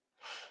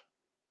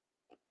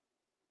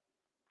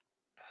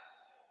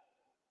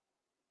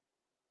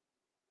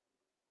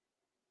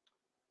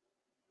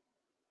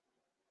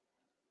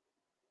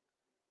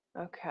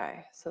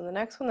 Okay, so the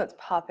next one that's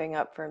popping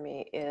up for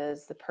me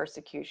is the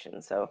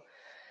persecution. So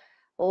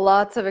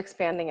lots of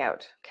expanding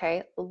out,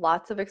 okay?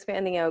 Lots of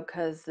expanding out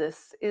because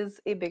this is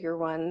a bigger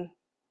one,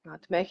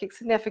 not to make it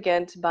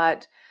significant,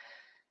 but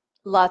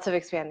lots of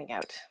expanding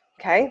out,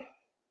 okay?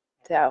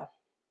 So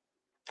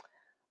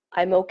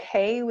I'm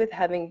okay with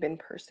having been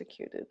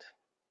persecuted.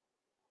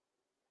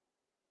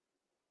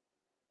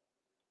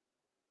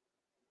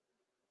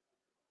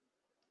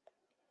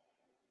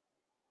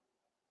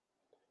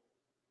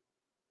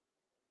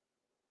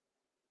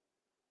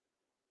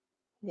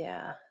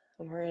 Yeah,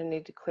 and we're gonna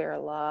need to clear a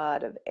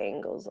lot of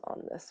angles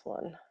on this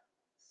one.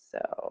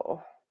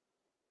 So,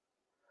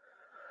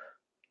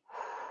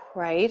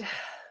 right,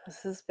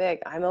 this is big.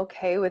 I'm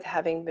okay with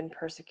having been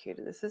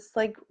persecuted. This is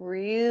like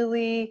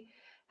really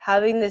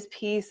having this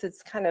piece.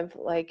 It's kind of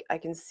like I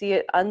can see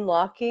it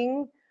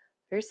unlocking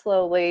very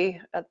slowly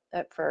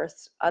at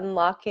first,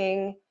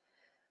 unlocking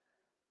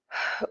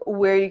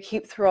where you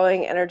keep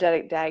throwing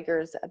energetic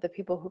daggers at the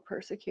people who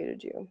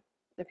persecuted you,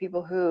 the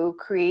people who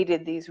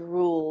created these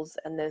rules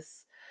and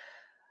this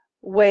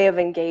way of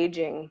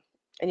engaging.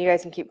 And you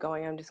guys can keep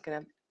going. I'm just going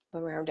to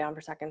put my arm down for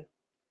a second.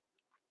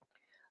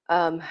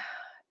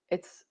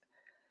 It's,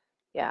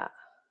 yeah.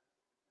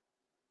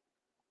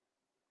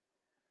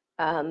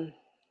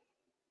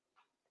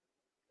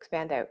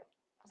 Expand out,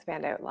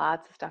 expand out.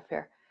 Lots of stuff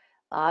here.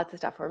 Lots of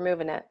stuff. We're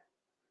moving it.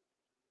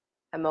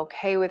 I'm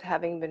okay with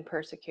having been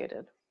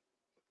persecuted.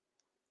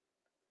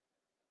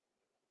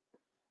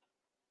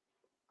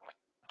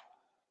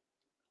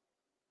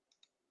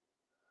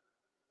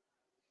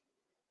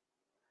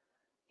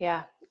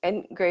 Yeah,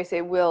 and Grace,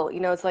 it will. You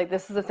know, it's like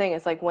this is the thing.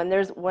 It's like when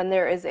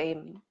there is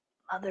a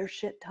other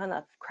shit ton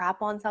of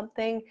crap on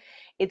something,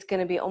 it's going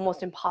to be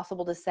almost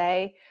impossible to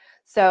say.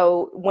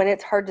 So when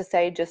it's hard to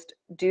say, just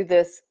do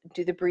this,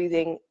 do the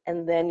breathing,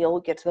 and then you'll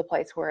get to the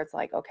place where it's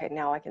like, okay,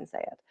 now I can say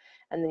it,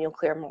 and then you'll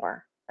clear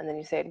more, and then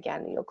you say it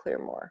again, and you'll clear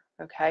more.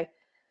 Okay.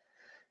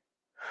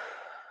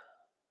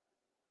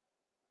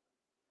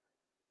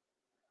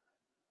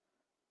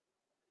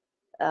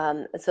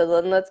 So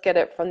then let's get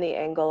it from the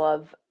angle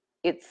of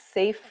it's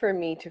safe for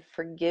me to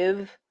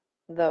forgive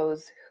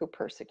those who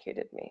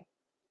persecuted me.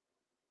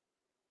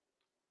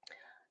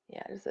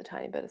 Yeah, just a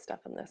tiny bit of stuff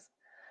in this.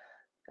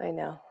 I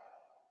know.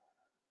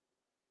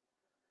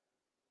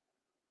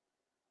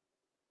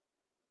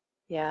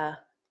 Yeah.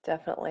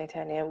 Definitely,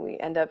 Tanya. We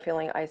end up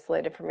feeling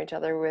isolated from each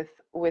other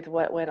with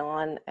what went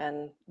on,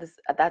 and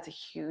that's a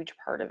huge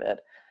part of it.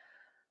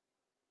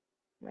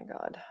 Oh my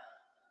God.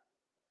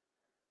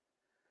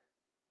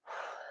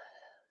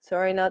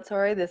 Sorry, not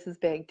sorry. This is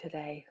big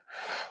today.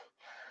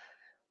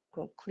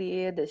 Go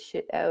clear this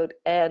shit out.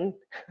 And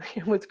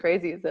what's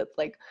crazy is that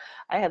like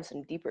I have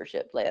some deeper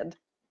shit planned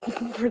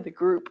for the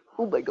group.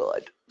 Oh my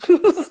God.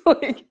 It's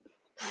like,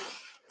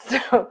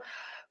 so,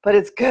 but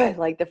it's good.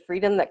 Like the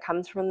freedom that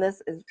comes from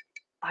this is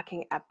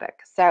fucking epic.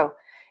 So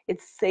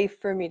it's safe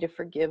for me to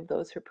forgive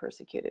those who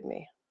persecuted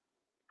me.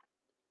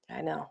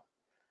 I know.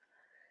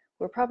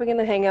 We're probably going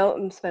to hang out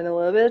and spend a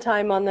little bit of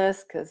time on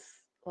this because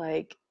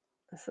like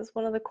this is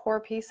one of the core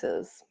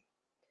pieces.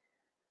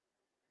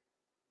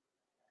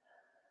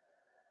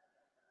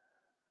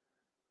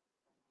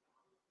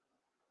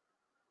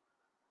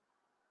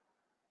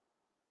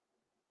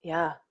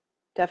 Yeah,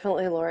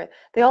 definitely, Laura.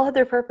 They all had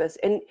their purpose.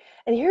 And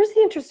here's the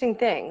interesting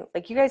thing.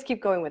 Like you guys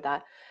keep going with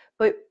that.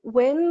 But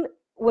when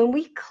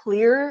we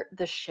clear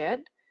the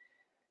shit,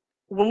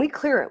 when we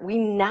clear it, we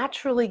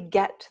naturally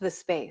get to the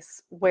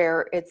space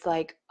where it's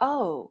like,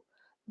 oh,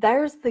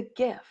 there's the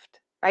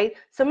gift, right?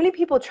 So many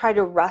people try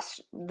to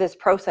rush this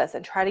process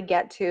and try to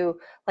get to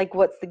like,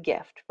 what's the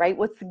gift, right?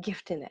 What's the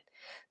gift in it?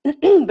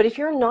 But if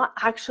you're not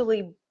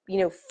actually,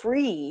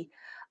 free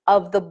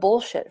of the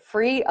bullshit,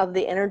 free of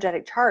the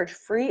energetic charge,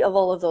 free of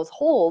all of those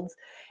holds,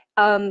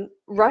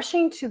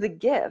 rushing to the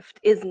gift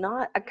is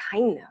not a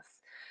kindness.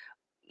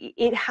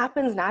 It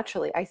happens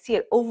naturally. I see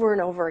it over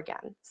and over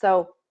again.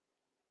 So,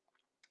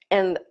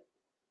 and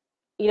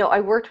I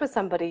worked with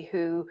somebody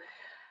who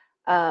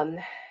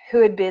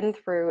had been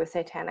through a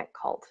satanic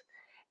cult,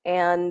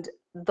 and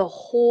the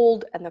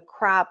hold and the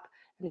crap.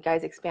 And you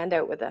guys expand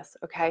out with this,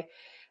 okay?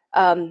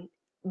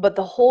 But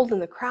the hold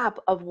and the crap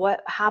of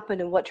what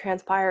happened and what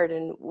transpired,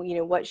 and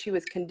what she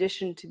was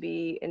conditioned to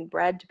be and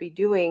bred to be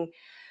doing,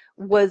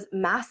 was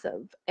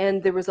massive,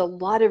 and there was a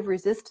lot of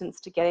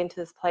resistance to getting to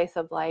this place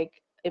of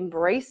like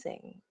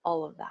embracing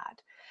all of that.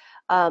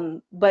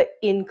 But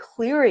in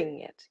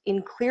clearing it,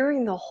 in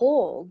clearing the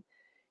hold,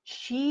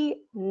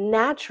 she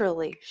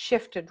naturally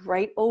shifted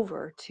right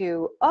over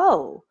to,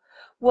 oh,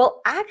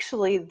 well,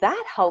 actually,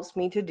 that helps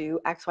me to do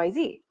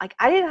XYZ. Like,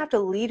 I didn't have to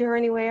lead her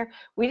anywhere.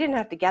 We didn't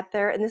have to get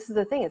there. And this is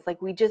the thing. It's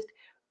like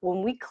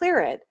when we clear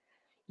it,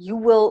 you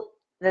will,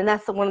 then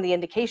that's one of the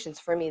indications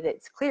for me that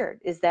it's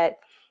cleared, is that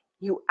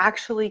you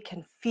actually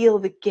can feel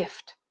the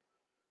gift.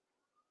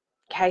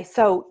 Okay,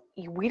 so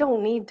we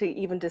don't need to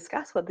even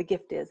discuss what the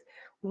gift is.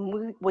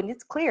 When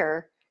it's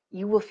clear,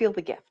 you will feel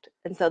the gift.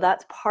 And so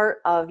that's part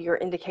of your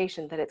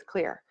indication that it's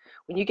clear.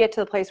 When you get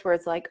to the place where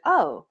it's like,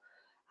 oh,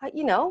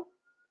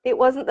 it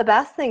wasn't the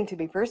best thing to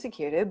be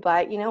persecuted,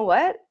 but you know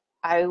what?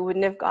 I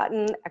wouldn't have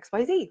gotten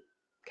XYZ.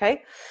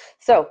 Okay,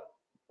 so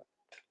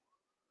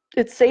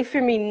it's safe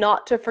for me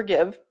not to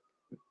forgive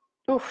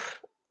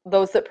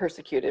those that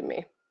persecuted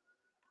me.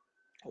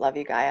 Love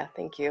you, Gaia.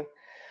 Thank you.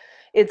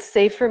 It's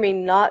safe for me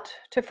not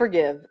to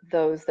forgive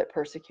those that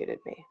persecuted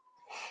me.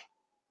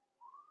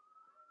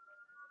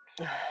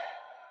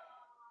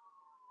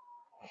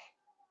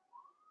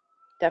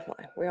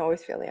 Definitely. We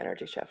always feel the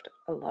energy shift.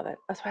 I love it.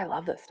 That's why I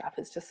love this stuff.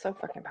 It's just so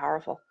fucking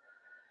powerful.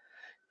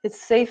 It's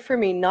safe for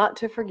me not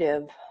to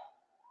forgive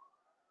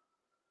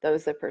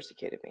those that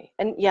persecuted me.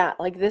 And yeah,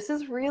 like this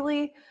is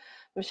really,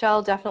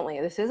 Michelle, definitely,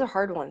 this is a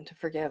hard one to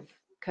forgive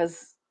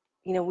because,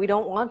 we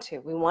don't want to.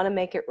 We want to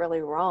make it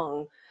really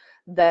wrong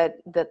that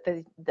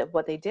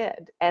what they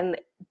did. And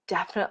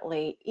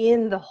definitely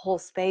in the whole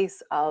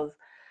space of,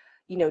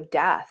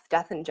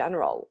 death in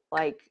general,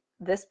 like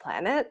this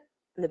planet,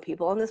 the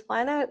people on this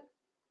planet,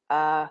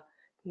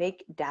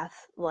 make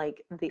death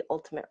like the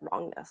ultimate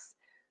wrongness,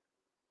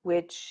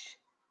 which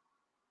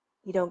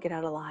you don't get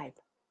out alive.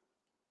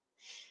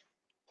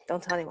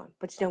 Don't tell anyone,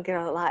 but you don't get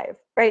out alive,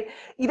 right?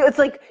 It's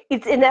like,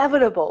 it's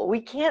inevitable. We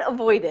can't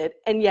avoid it,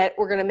 and yet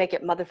we're gonna make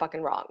it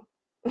motherfucking wrong.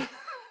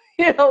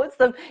 It's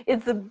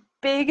the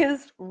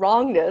biggest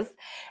wrongness,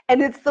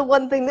 and it's the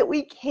one thing that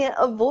we can't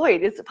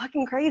avoid. It's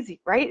fucking crazy,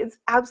 right? It's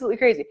absolutely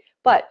crazy.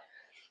 But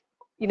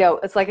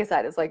it's like I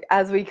said, it's like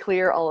as we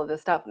clear all of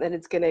this stuff, then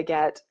it's gonna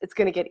get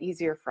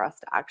easier for us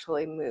to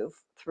actually move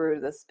through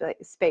this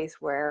space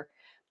where,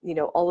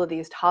 all of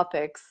these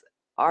topics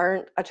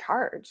aren't a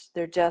charge.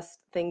 They're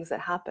just things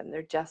that happen.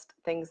 They're just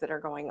things that are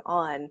going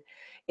on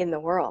in the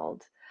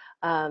world.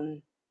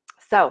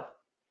 So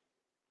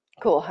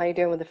cool. How you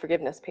doing with the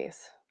forgiveness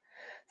piece?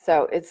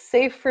 So it's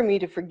safe for me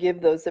to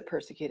forgive those that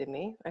persecuted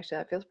me. Actually,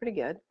 that feels pretty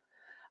good.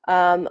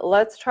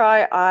 Let's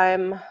try.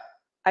 I'm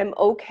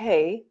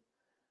okay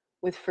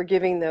with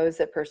forgiving those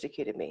that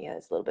persecuted me. Yeah,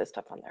 there's a little bit of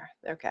stuff on there.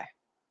 Okay,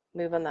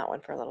 move on that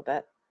one for a little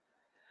bit.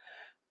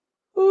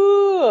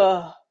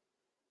 Ooh.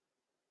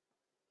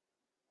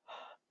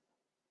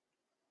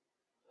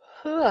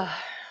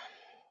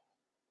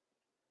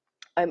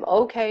 I'm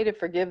okay to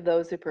forgive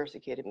those who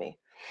persecuted me.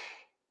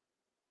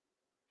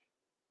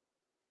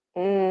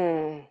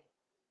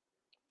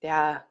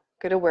 Yeah,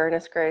 good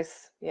awareness,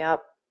 Grace.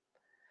 Yep.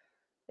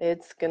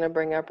 It's gonna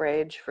bring up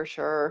rage for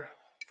sure.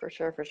 For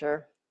sure, for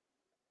sure.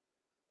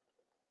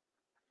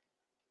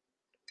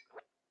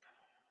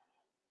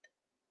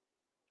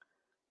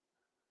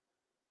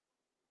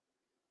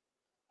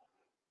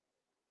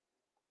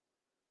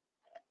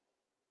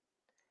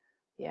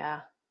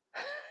 Yeah.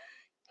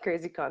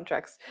 Crazy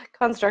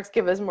constructs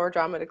give us more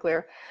drama to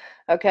clear.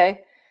 Okay.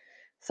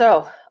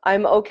 So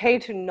I'm okay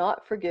to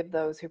not forgive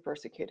those who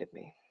persecuted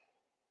me.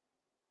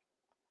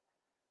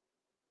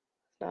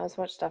 Not as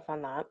much stuff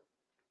on that.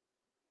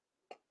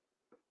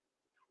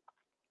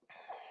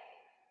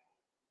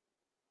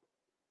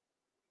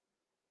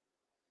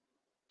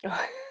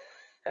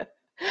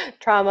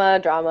 Trauma,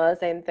 drama,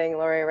 same thing,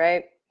 Lori,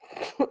 right?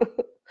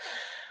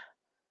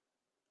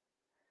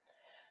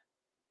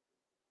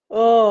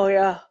 Oh,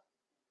 yeah.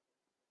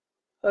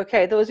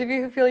 Okay, those of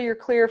you who feel you're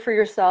clear for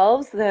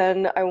yourselves,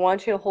 then I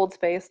want you to hold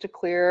space to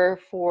clear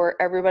for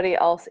everybody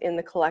else in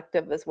the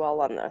collective as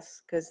well on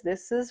this, because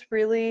this is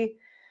really,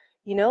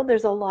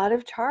 there's a lot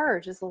of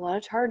charge. There's a lot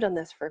of charge on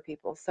this for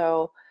people.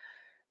 So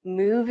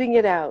moving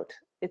it out.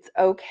 It's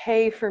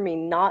okay for me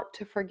not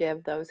to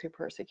forgive those who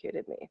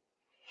persecuted me.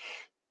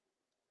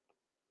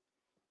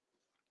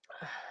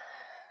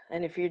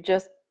 And if you're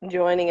just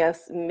joining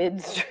us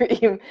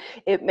midstream,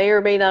 it may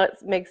or may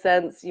not make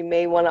sense. You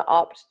may want to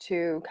opt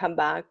to come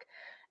back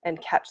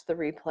and catch the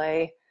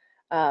replay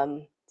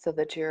so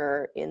that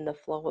you're in the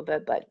flow of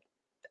it, but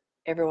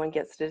everyone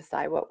gets to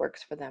decide what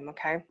works for them,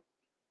 okay?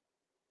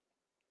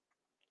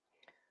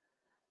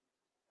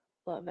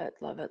 Love it,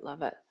 love it,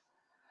 love it.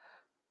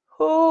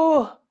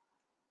 Oh,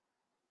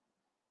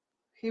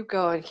 keep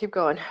going, keep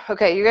going.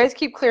 Okay, you guys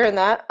keep clearing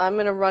that. I'm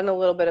going to run a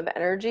little bit of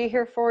energy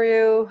here for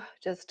you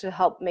just to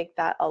help make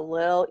that a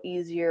little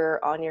easier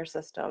on your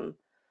system.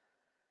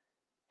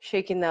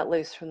 Shaking that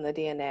loose from the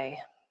DNA.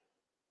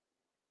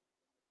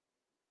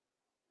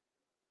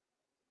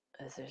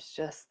 As there's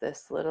just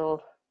this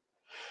little,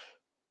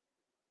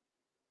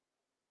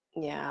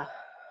 yeah,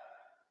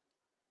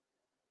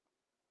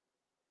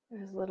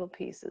 there's little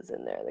pieces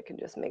in there that can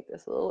just make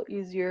this a little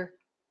easier.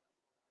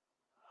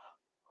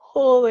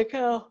 Holy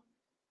cow.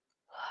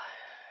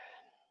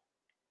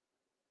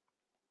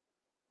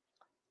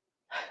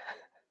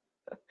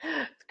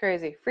 It's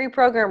crazy. Free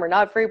program or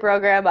not free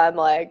program, I'm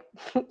like,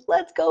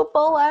 let's go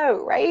full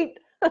out, right?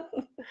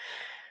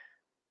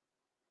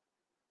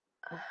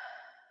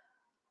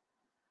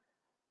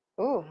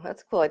 Ooh,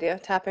 that's a cool idea.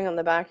 Tapping on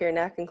the back of your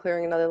neck and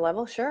clearing another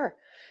level. Sure.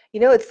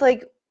 It's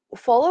like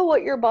follow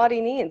what your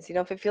body needs.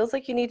 If it feels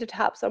like you need to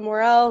tap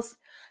somewhere else,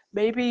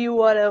 maybe you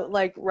want to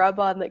like rub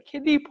on the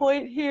kidney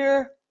point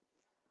here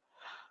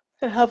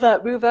and have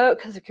that move out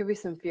because there could be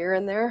some fear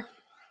in there.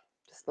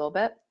 Just a little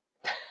bit.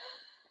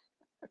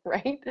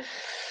 Right?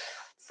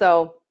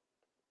 So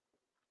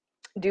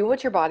do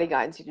what your body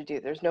guides you to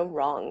do. There's no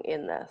wrong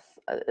in this.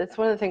 It's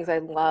one of the things I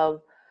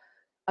love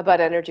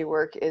about energy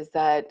work is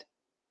that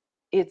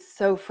it's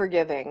so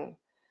forgiving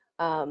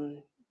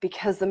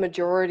because the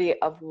majority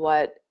of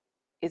what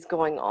is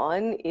going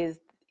on is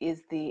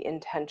the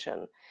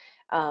intention.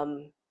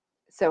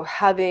 So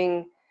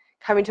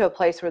coming to a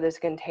place where there's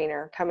a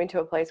container, coming to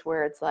a place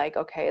where it's like,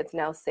 okay, it's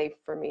now safe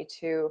for me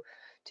to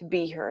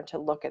be here and to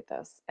look at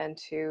this and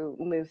to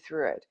move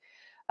through it.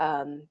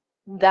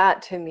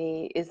 That to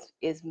me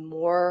is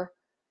more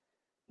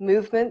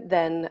movement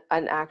than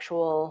an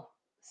actual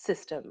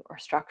system or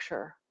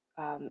structure.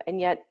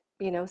 And yet,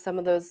 some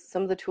of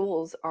the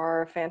tools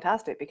are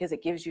fantastic because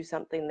it gives you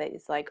something that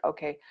is like,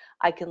 okay,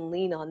 I can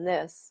lean on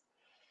this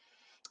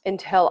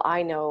until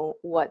I know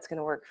what's going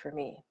to work for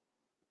me.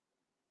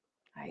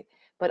 Right?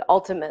 But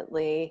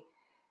ultimately,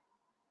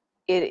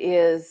 it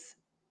is,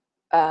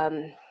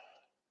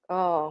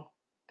 oh,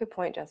 good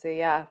point, Jesse.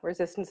 Yeah,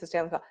 resistance to stay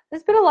on the call.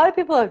 There's been a lot of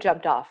people who have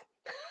jumped off.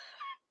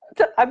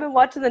 I've been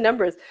watching the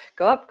numbers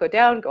go up, go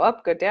down, go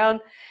up, go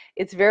down.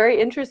 It's very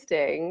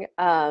interesting.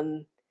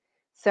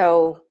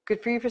 So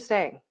good for you for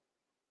staying.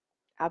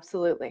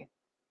 Absolutely.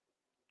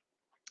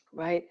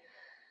 Right.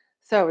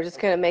 So we're just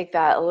going to make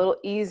that a little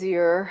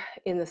easier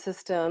in the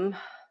system.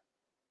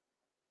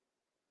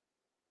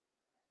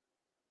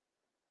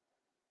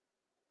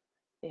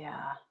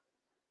 Yeah.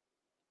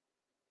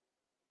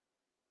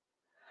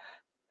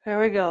 There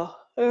we go.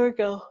 There we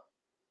go.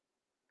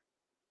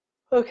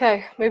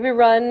 Okay, maybe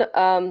run.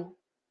 I'm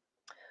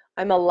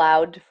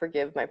allowed to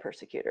forgive my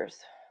persecutors.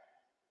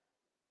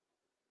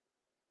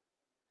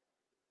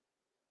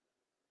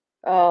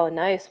 Oh,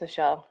 nice,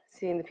 Michelle.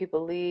 Seeing the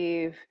people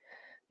leave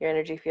your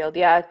energy field.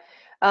 Yeah.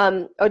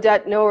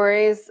 Odette, no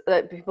worries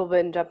that people have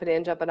been jumping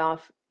in, jumping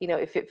off.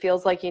 If it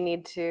feels like you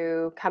need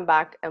to come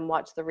back and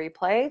watch the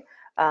replay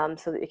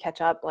so that you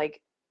catch up,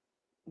 like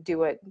do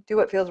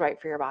what feels right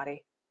for your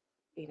body,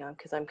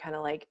 because I'm kind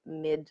of like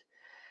mid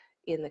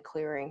in the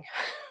clearing.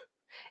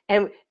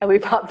 and we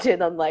popped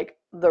in on like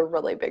the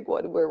really big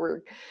one where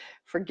we're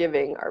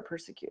forgiving our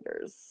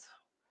persecutors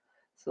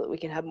so that we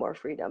can have more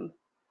freedom.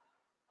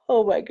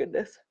 Oh my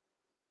goodness.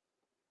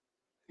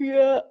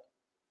 Yeah.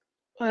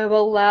 I'm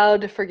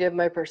allowed to forgive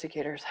my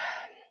persecutors.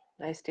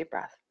 Nice deep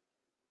breath.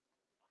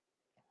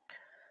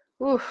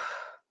 Oof.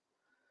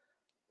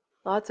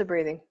 Lots of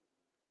breathing.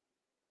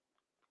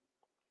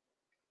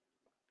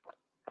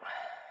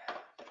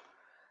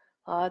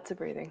 Lots of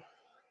breathing.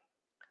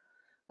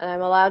 And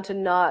I'm allowed to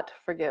not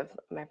forgive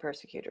my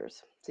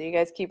persecutors. So you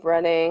guys keep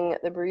running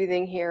the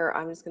breathing here.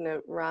 I'm just going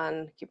to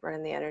keep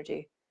running the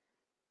energy.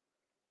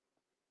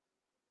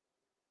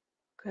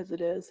 Because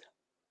it is.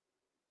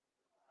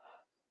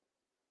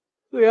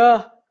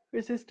 Yeah,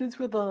 resistance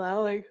with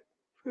allowing,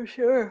 for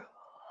sure.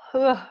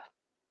 Because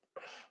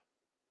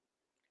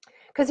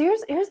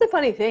here's the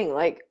funny thing,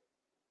 like,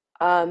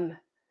 you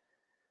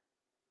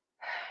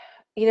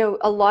know,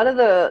 a lot of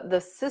the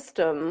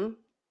system,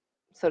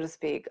 so to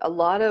speak, a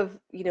lot of,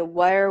 you know,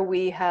 where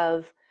we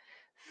have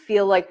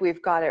feel like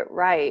we've got it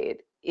right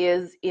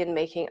is in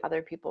making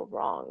other people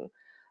wrong.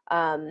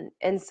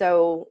 And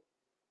so,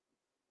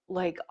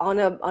 like, on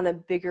a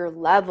bigger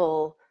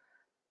level,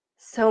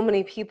 so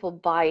many people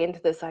buy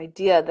into this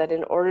idea that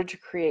in order to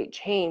create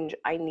change,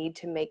 I need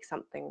to make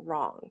something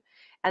wrong.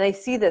 And I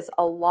see this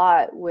a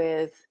lot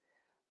with,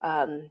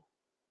 you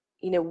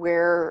know,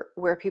 where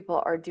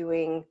people are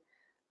doing,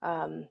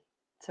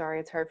 sorry,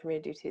 it's hard for me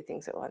to do two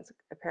things at once.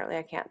 Apparently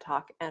I can't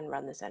talk and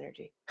run this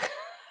energy.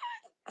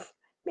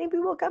 Maybe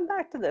we'll come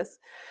back to this.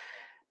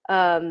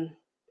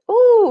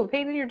 Oh,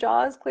 pain in your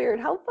jaw is cleared.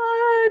 How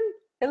fun.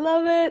 I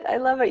love it. I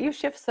love it. You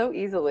shift so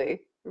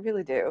easily. You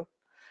really do.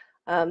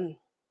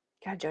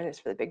 God, join us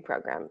for the big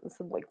program. This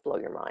will like blow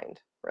your mind,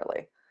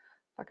 really.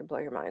 Fucking blow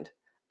your mind.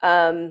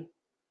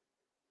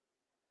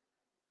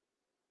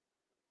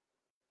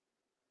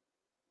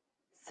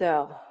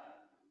 So,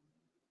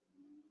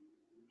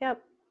 yep.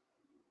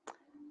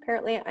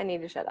 Apparently I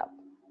need to shut up.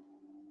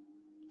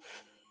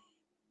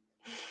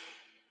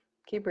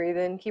 Keep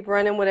breathing. Keep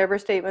running whatever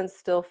statements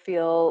still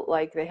feel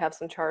like they have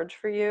some charge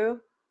for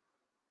you.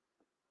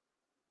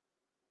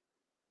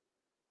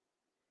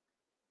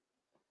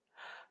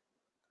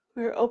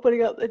 We're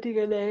opening up the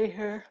DNA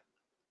here.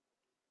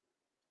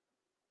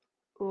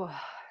 Ooh.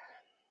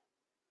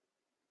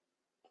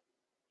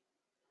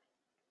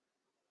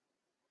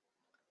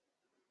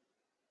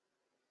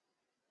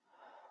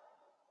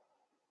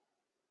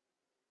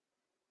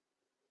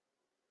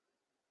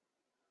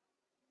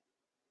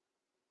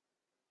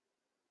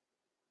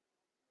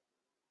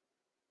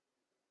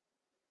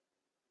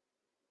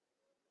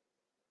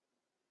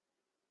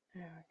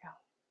 There we go.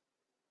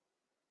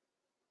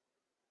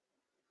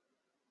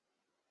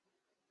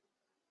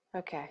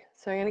 Okay,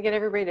 so I'm going to get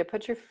everybody to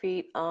put your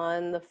feet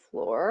on the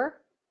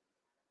floor.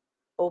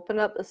 Open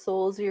up the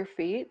soles of your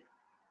feet.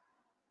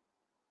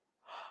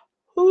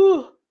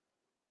 Ooh.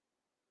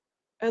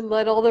 And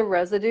let all the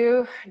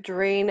residue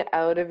drain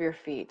out of your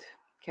feet.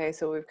 Okay,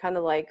 so we've kind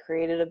of like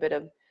created a bit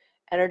of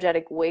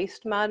energetic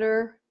waste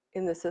matter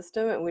in the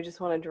system, and we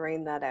just want to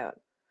drain that out.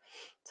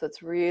 So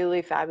it's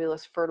really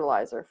fabulous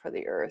fertilizer for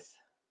the earth.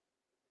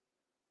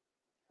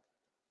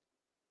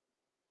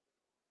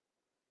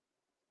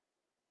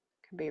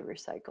 Can be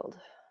recycled.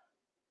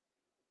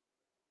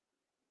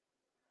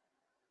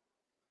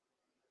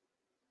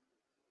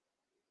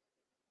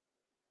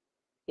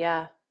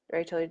 Yeah,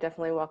 Rachel, you're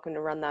definitely welcome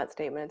to run that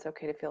statement. It's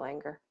okay to feel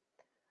anger.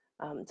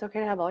 It's okay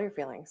to have all your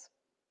feelings,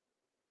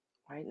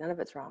 right? None of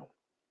it's wrong.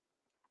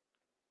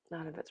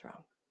 None of it's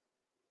wrong.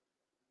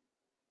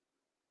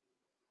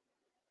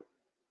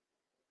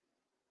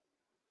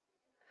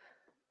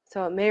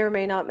 So it may or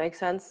may not make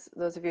sense,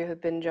 those of you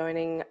who've been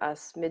joining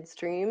us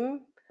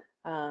midstream.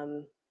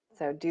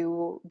 So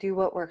do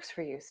what works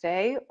for you.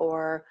 Stay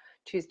or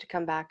choose to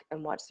come back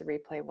and watch the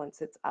replay once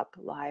it's up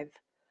live,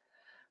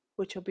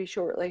 which will be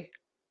shortly.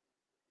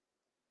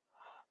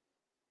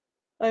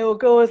 I will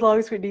go as long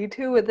as we need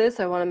to with this.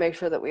 I want to make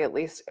sure that we at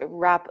least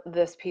wrap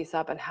this piece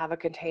up and have a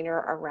container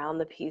around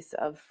the piece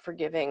of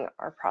forgiving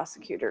our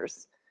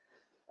prosecutors,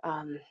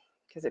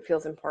 because it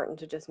feels important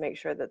to just make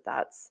sure that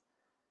that's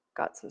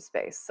got some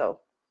space. So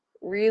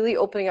really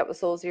opening up the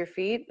soles of your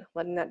feet,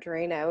 letting that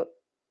drain out.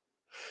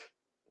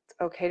 It's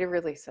okay to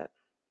release it.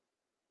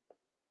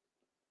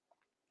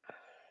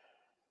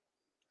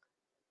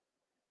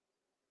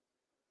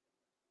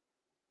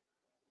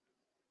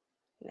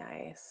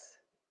 Nice.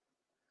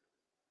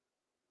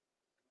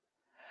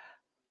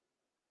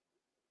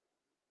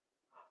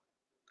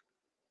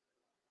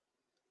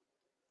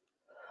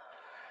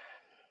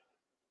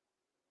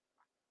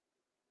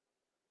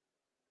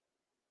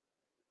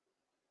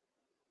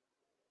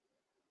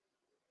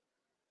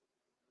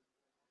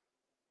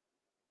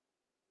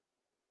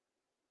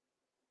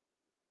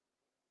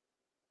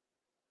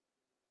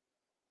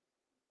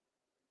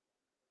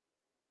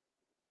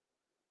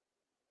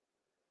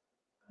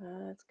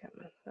 That's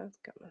coming. That's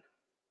coming.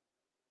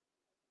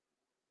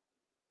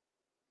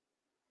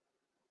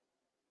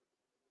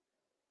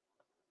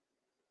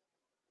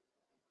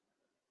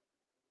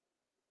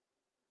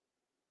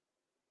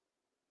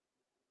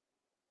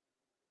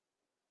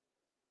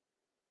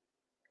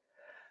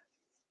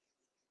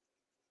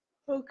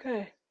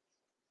 Okay.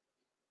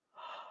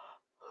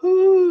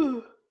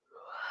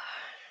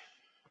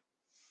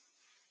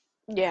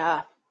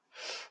 Yeah,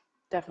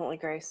 definitely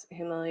grace,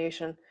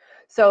 humiliation.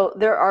 So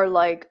there are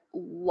like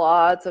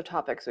lots of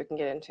topics we can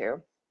get into,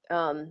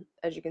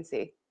 as you can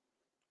see,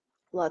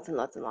 lots and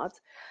lots and lots.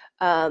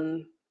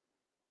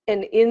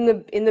 And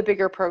in the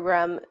bigger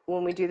program,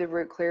 when we do the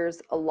root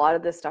clears, a lot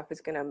of this stuff is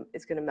gonna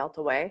melt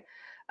away.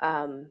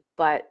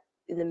 But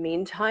in the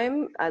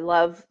meantime, I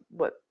love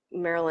what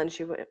Marilyn,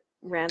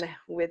 ran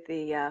with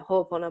the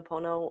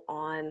Ho'oponopono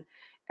on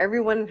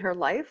everyone in her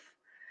life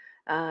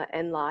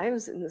and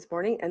lives in this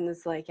morning. And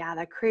it's like, yeah,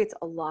 that creates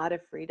a lot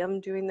of freedom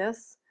doing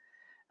this.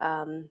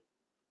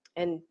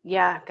 And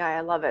yeah, Guy,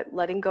 I love it.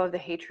 Letting go of the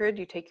hatred,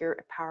 you take your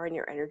power and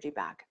your energy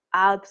back.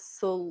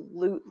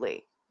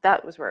 Absolutely.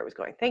 That was where I was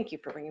going. Thank you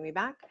for bringing me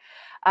back.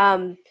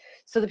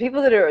 So the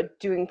people that are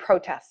doing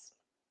protests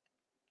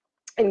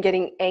and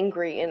getting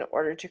angry in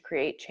order to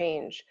create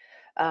change,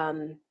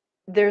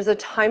 there's a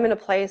time and a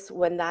place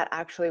when that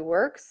actually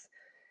works.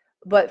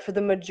 But for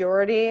the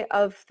majority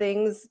of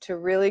things to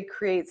really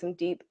create some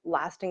deep,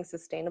 lasting,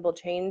 sustainable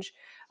change,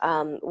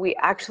 we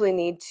actually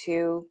need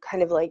to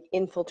kind of like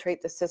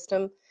infiltrate the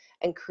system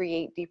and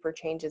create deeper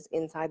changes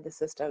inside the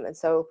system. And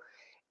so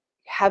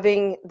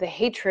having the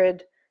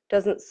hatred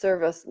doesn't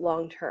serve us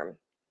long term.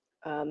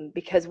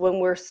 Because when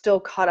we're still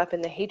caught up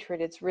in the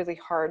hatred, it's really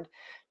hard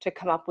to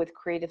come up with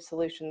creative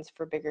solutions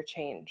for bigger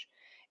change.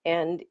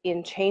 And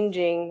in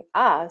changing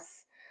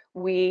us,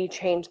 we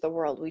change the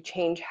world. We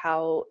change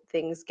how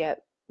things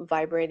get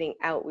vibrating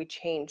out. We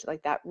change,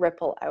 like that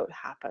ripple out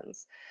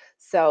happens.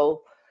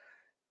 So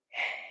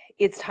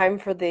it's time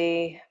for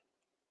be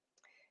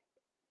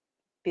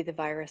the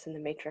virus in the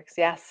matrix.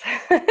 Yes.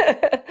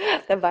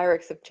 The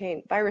virus of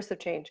change.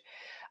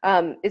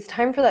 It's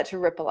time for that to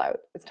ripple out.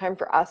 It's time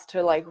for us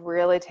to like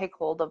really take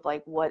hold of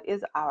like what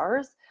is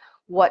ours,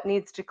 what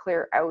needs to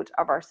clear out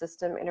of our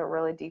system in a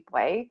really deep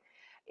way,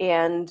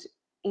 and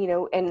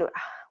and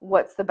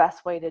what's the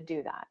best way to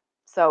do that.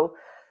 So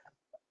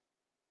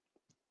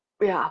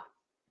yeah.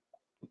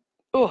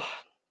 Oh,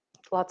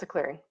 lots of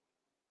clearing.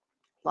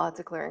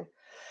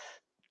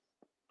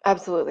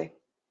 Absolutely.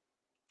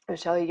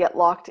 Michelle, you get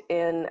locked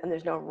in and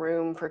there's no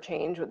room for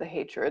change with the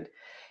hatred.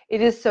 It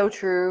is so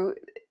true.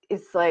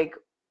 It's like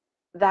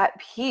that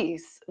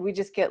piece, we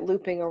just get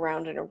looping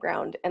around and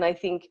around. And I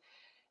think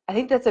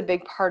that's a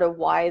big part of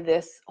why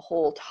this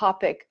whole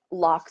topic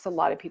locks a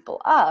lot of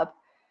people up,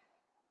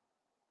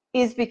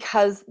 is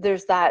because there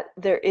is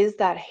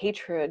that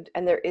hatred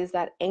and there is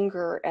that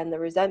anger and the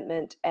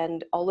resentment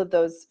and all of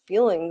those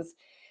feelings,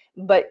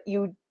 but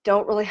you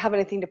don't really have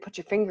anything to put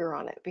your finger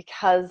on it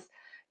because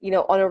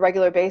on a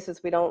regular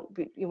basis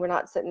we're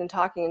not sitting and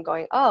talking and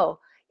going, oh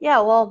yeah,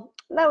 well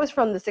that was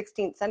from the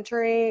 16th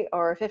century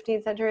or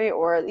 15th century,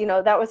 or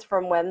that was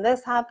from when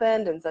this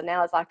happened, and so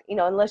now it's like,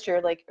 unless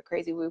you're like a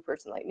crazy woo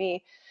person like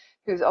me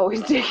who's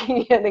always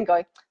digging in and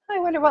going, I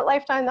wonder what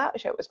lifetime that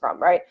shit was from,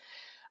 right?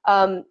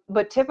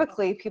 But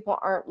typically people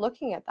aren't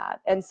looking at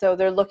that, and so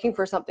they're looking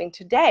for something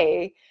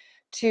today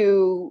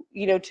to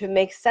to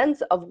make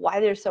sense of why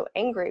they're so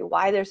angry,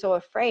 why they're so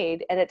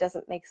afraid, and it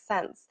doesn't make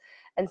sense.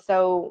 And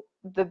so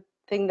the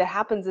thing that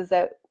happens is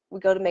that we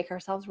go to make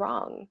ourselves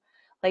wrong.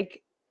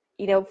 Like,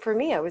 for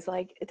me, I was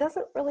like, it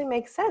doesn't really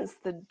make sense,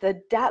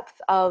 the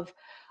depth of,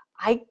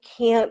 I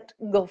can't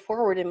go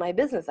forward in my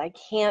business. I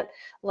can't,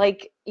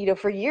 like,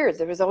 for years,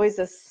 there was always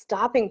a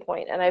stopping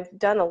point, and I've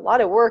done a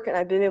lot of work and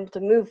I've been able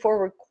to move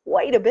forward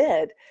quite a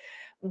bit,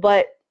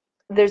 but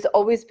there's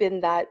always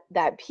been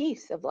that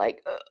piece of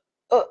like,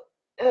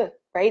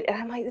 right? And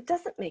I'm like, it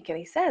doesn't make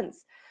any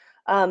sense.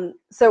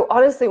 So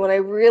honestly, when I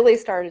really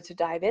started to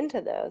dive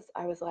into this,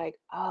 I was like,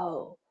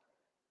 oh,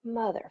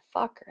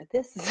 motherfucker,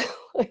 this is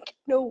like,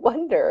 no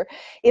wonder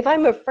if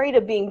I'm afraid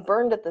of being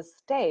burned at the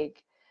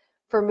stake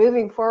for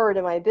moving forward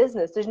in my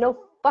business, there's no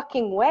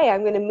fucking way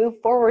I'm going to move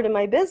forward in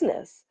my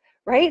business,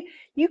 right?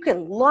 You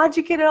can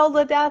logic it all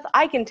to death.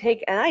 I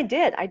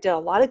did a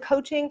lot of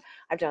coaching.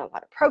 I've done a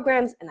lot of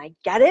programs, and I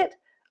get it.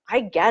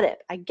 I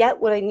get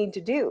what I need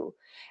to do.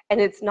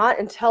 And it's not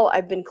until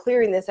I've been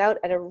clearing this out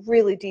at a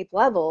really deep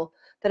level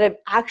that I've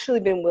actually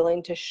been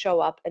willing to show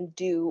up and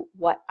do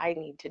what I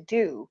need to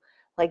do,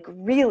 like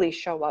really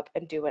show up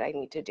and do what I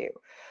need to do.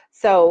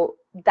 So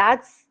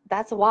that's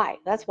why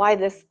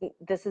this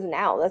is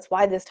now. That's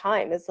why this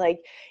time is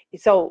like,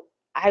 so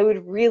I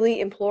would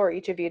really implore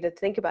each of you to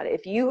think about it.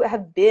 If you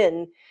have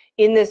been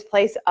in this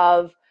place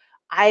of,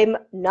 I'm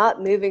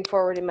not moving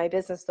forward in my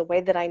business the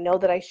way that I know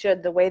that I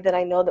should, the way that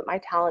I know that my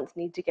talents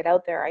need to get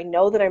out there. I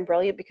know that I'm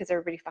brilliant because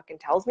everybody fucking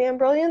tells me I'm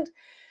brilliant,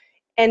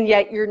 and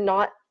yet you're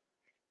not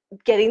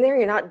getting there,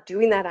 you're not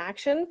doing that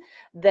action,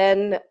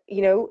 then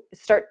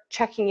start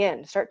checking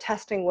in, start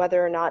testing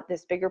whether or not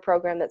this bigger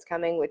program that's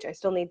coming, which I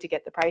still need to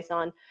get the price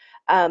on,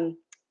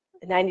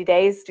 90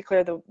 days to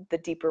clear the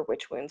deeper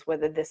witch wounds,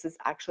 whether this is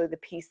actually the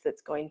piece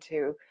that's going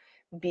to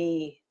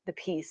be the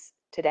piece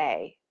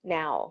today,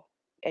 now,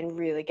 and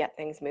really get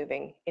things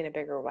moving in a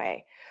bigger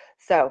way.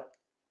 So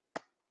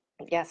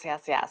yes,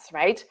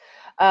 right?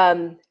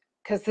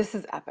 Because this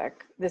is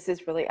epic. This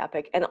is really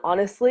epic. And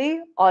honestly,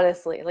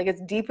 like,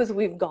 as deep as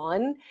we've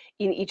gone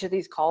in each of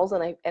these calls,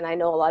 and I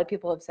know a lot of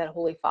people have said,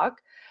 holy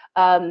fuck,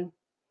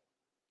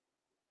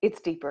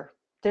 it's deeper.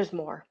 There's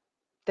more.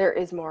 There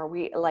is more.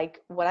 We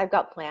like what I've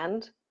got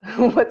planned,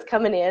 what's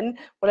coming in,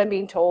 what I'm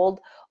being told,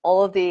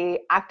 all of the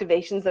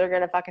activations that are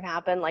going to fucking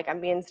happen. Like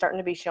I'm being starting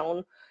to be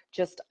shown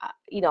just,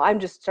 I'm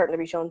just starting to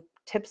be shown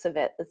tips of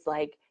it. It's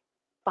like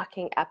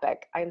fucking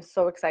epic. I'm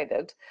so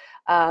excited.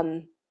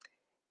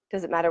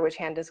 Does it matter which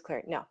hand is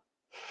clearing? No,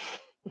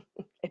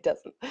 it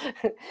doesn't.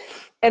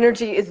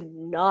 Energy is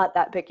not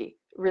that picky,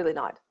 really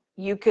not.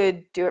 You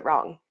could do it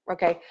wrong,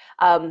 okay?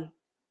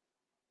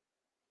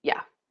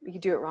 Yeah, you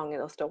could do it wrong and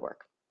it'll still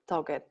work. It's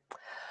all good.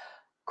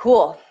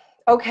 Cool.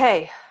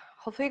 Okay.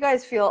 Hopefully you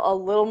guys feel a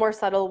little more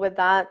subtle with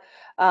that.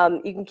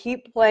 You can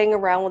keep playing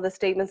around with the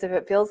statements. If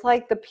it feels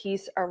like the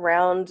piece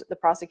around the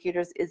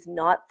prosecutors is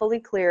not fully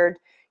cleared,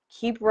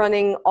 keep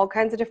running all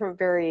kinds of different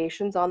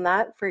variations on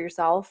that for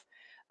yourself.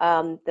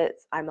 That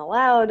I'm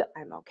allowed,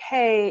 I'm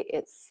okay,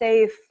 it's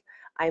safe,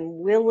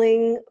 I'm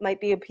willing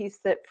might be a piece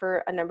that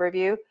for a number of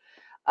you.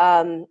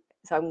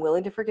 So I'm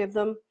willing to forgive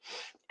them.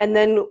 And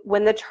then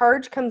when the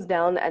charge comes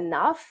down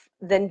enough,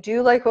 then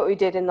do like what we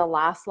did in the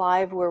last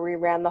live where we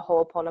ran the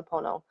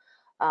Ho'oponopono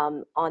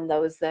on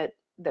those that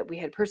we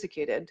had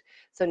persecuted.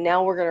 So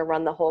now we're going to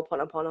run the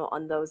Ho'oponopono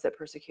on those that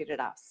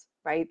persecuted us,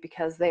 right?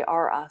 Because they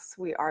are us,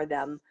 we are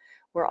them,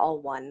 we're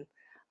all one.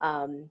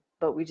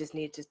 But we just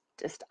need to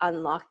just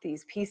unlock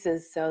these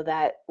pieces so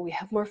that we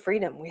have more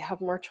freedom, we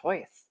have more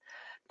choice.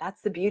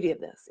 That's the beauty of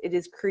this. It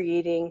is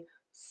creating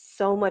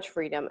so much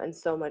freedom and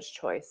so much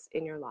choice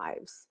in your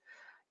lives.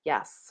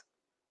 Yes.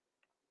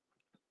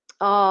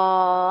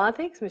 Aw,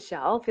 thanks,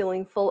 Michelle.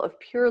 Feeling full of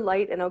pure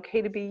light and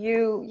okay to be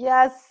you.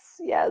 Yes,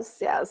 yes,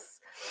 yes.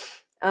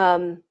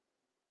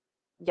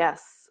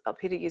 Yes,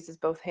 Peter uses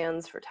both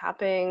hands for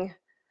tapping.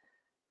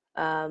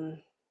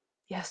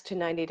 Yes, to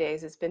 90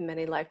 days. It's been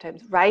many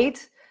lifetimes,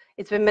 right?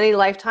 It's been many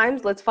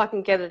lifetimes. Let's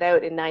fucking get it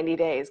out in 90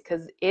 days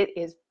because it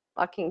is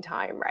fucking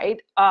time,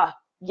 right?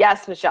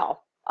 Yes,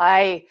 Michelle.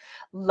 I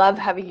love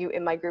having you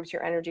in my groups.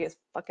 Your energy is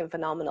fucking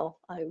phenomenal.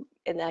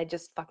 I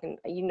just fucking,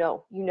 I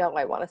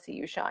want to see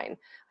you shine.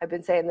 I've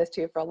been saying this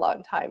to you for a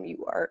long time.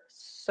 You are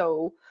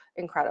so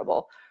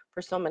incredible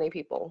for so many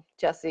people.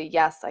 Jesse,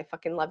 yes, I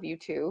fucking love you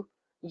too.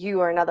 You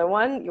are another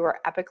one. You are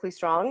epically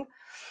strong.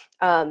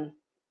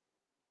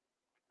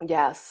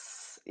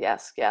 Yes,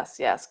 yes, yes,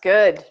 yes.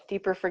 Good.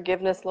 Deeper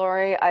forgiveness,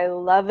 Lori. I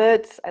love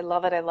it. I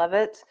love it. I love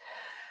it.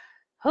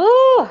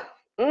 Oh,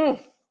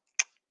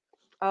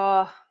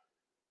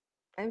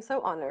 I'm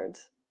so honored.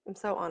 I'm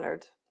so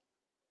honored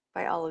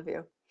by all of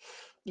you.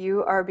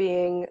 You are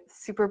being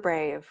super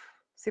brave,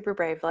 super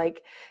brave.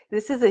 Like,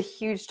 this is a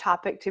huge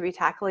topic to be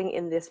tackling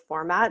in this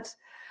format.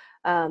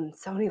 So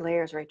many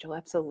layers, Rachel.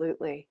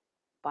 Absolutely.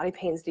 Body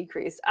pains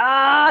decreased.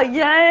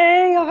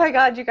 Yay! Oh my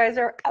God, you guys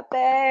are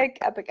epic,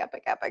 epic,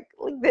 epic, epic.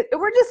 Like,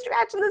 we're just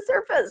scratching the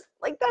surface.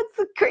 Like, that's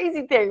the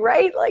crazy thing,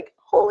 right? Like,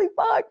 holy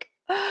fuck.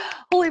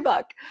 Holy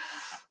fuck.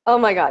 Oh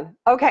my God.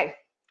 Okay.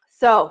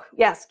 So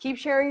yes, keep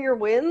sharing your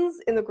wins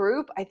in the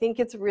group. I think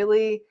it's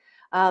really,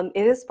 it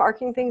is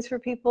sparking things for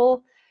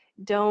people.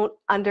 Don't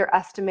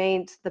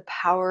underestimate the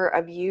power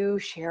of you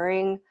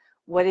sharing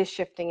what is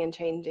shifting and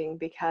changing,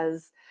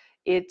 because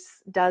it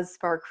does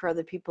spark for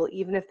other people,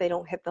 even if they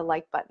don't hit the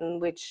like button,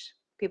 which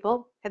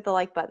people hit the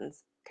like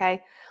buttons.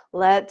 Okay.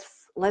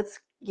 Let's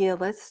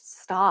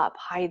stop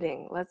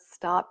hiding. Let's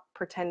stop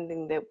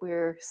pretending that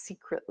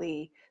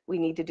we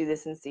need to do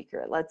this in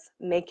secret. Let's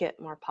make it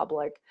more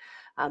public.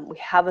 We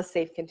have a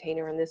safe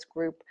container in this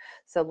group,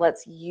 so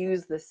let's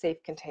use the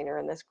safe container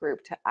in this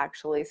group to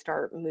actually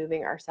start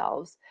moving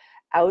ourselves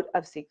out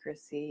of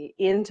secrecy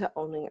into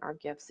owning our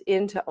gifts,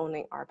 into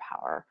owning our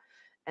power,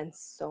 and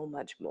so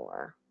much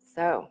more.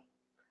 So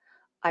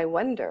I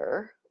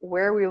wonder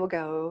where we will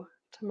go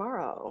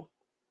tomorrow.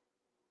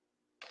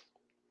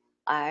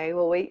 I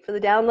will wait for the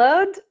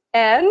download,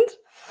 and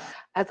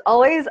as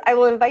always, I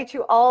will invite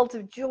you all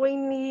to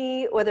join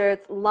me, whether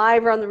it's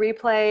live or on the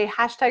replay,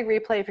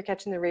 #replay if you're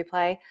catching the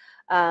replay,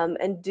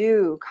 and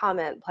do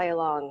comment, play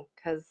along,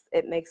 because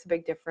it makes a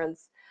big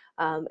difference.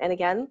 And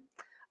again,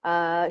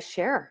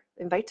 share,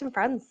 invite some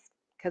friends,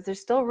 because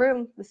there's still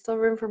room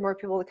for more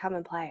people to come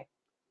and play.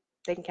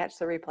 They can catch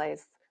the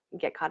replays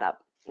and get caught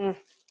up.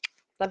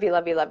 Love you,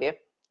 love you, love you.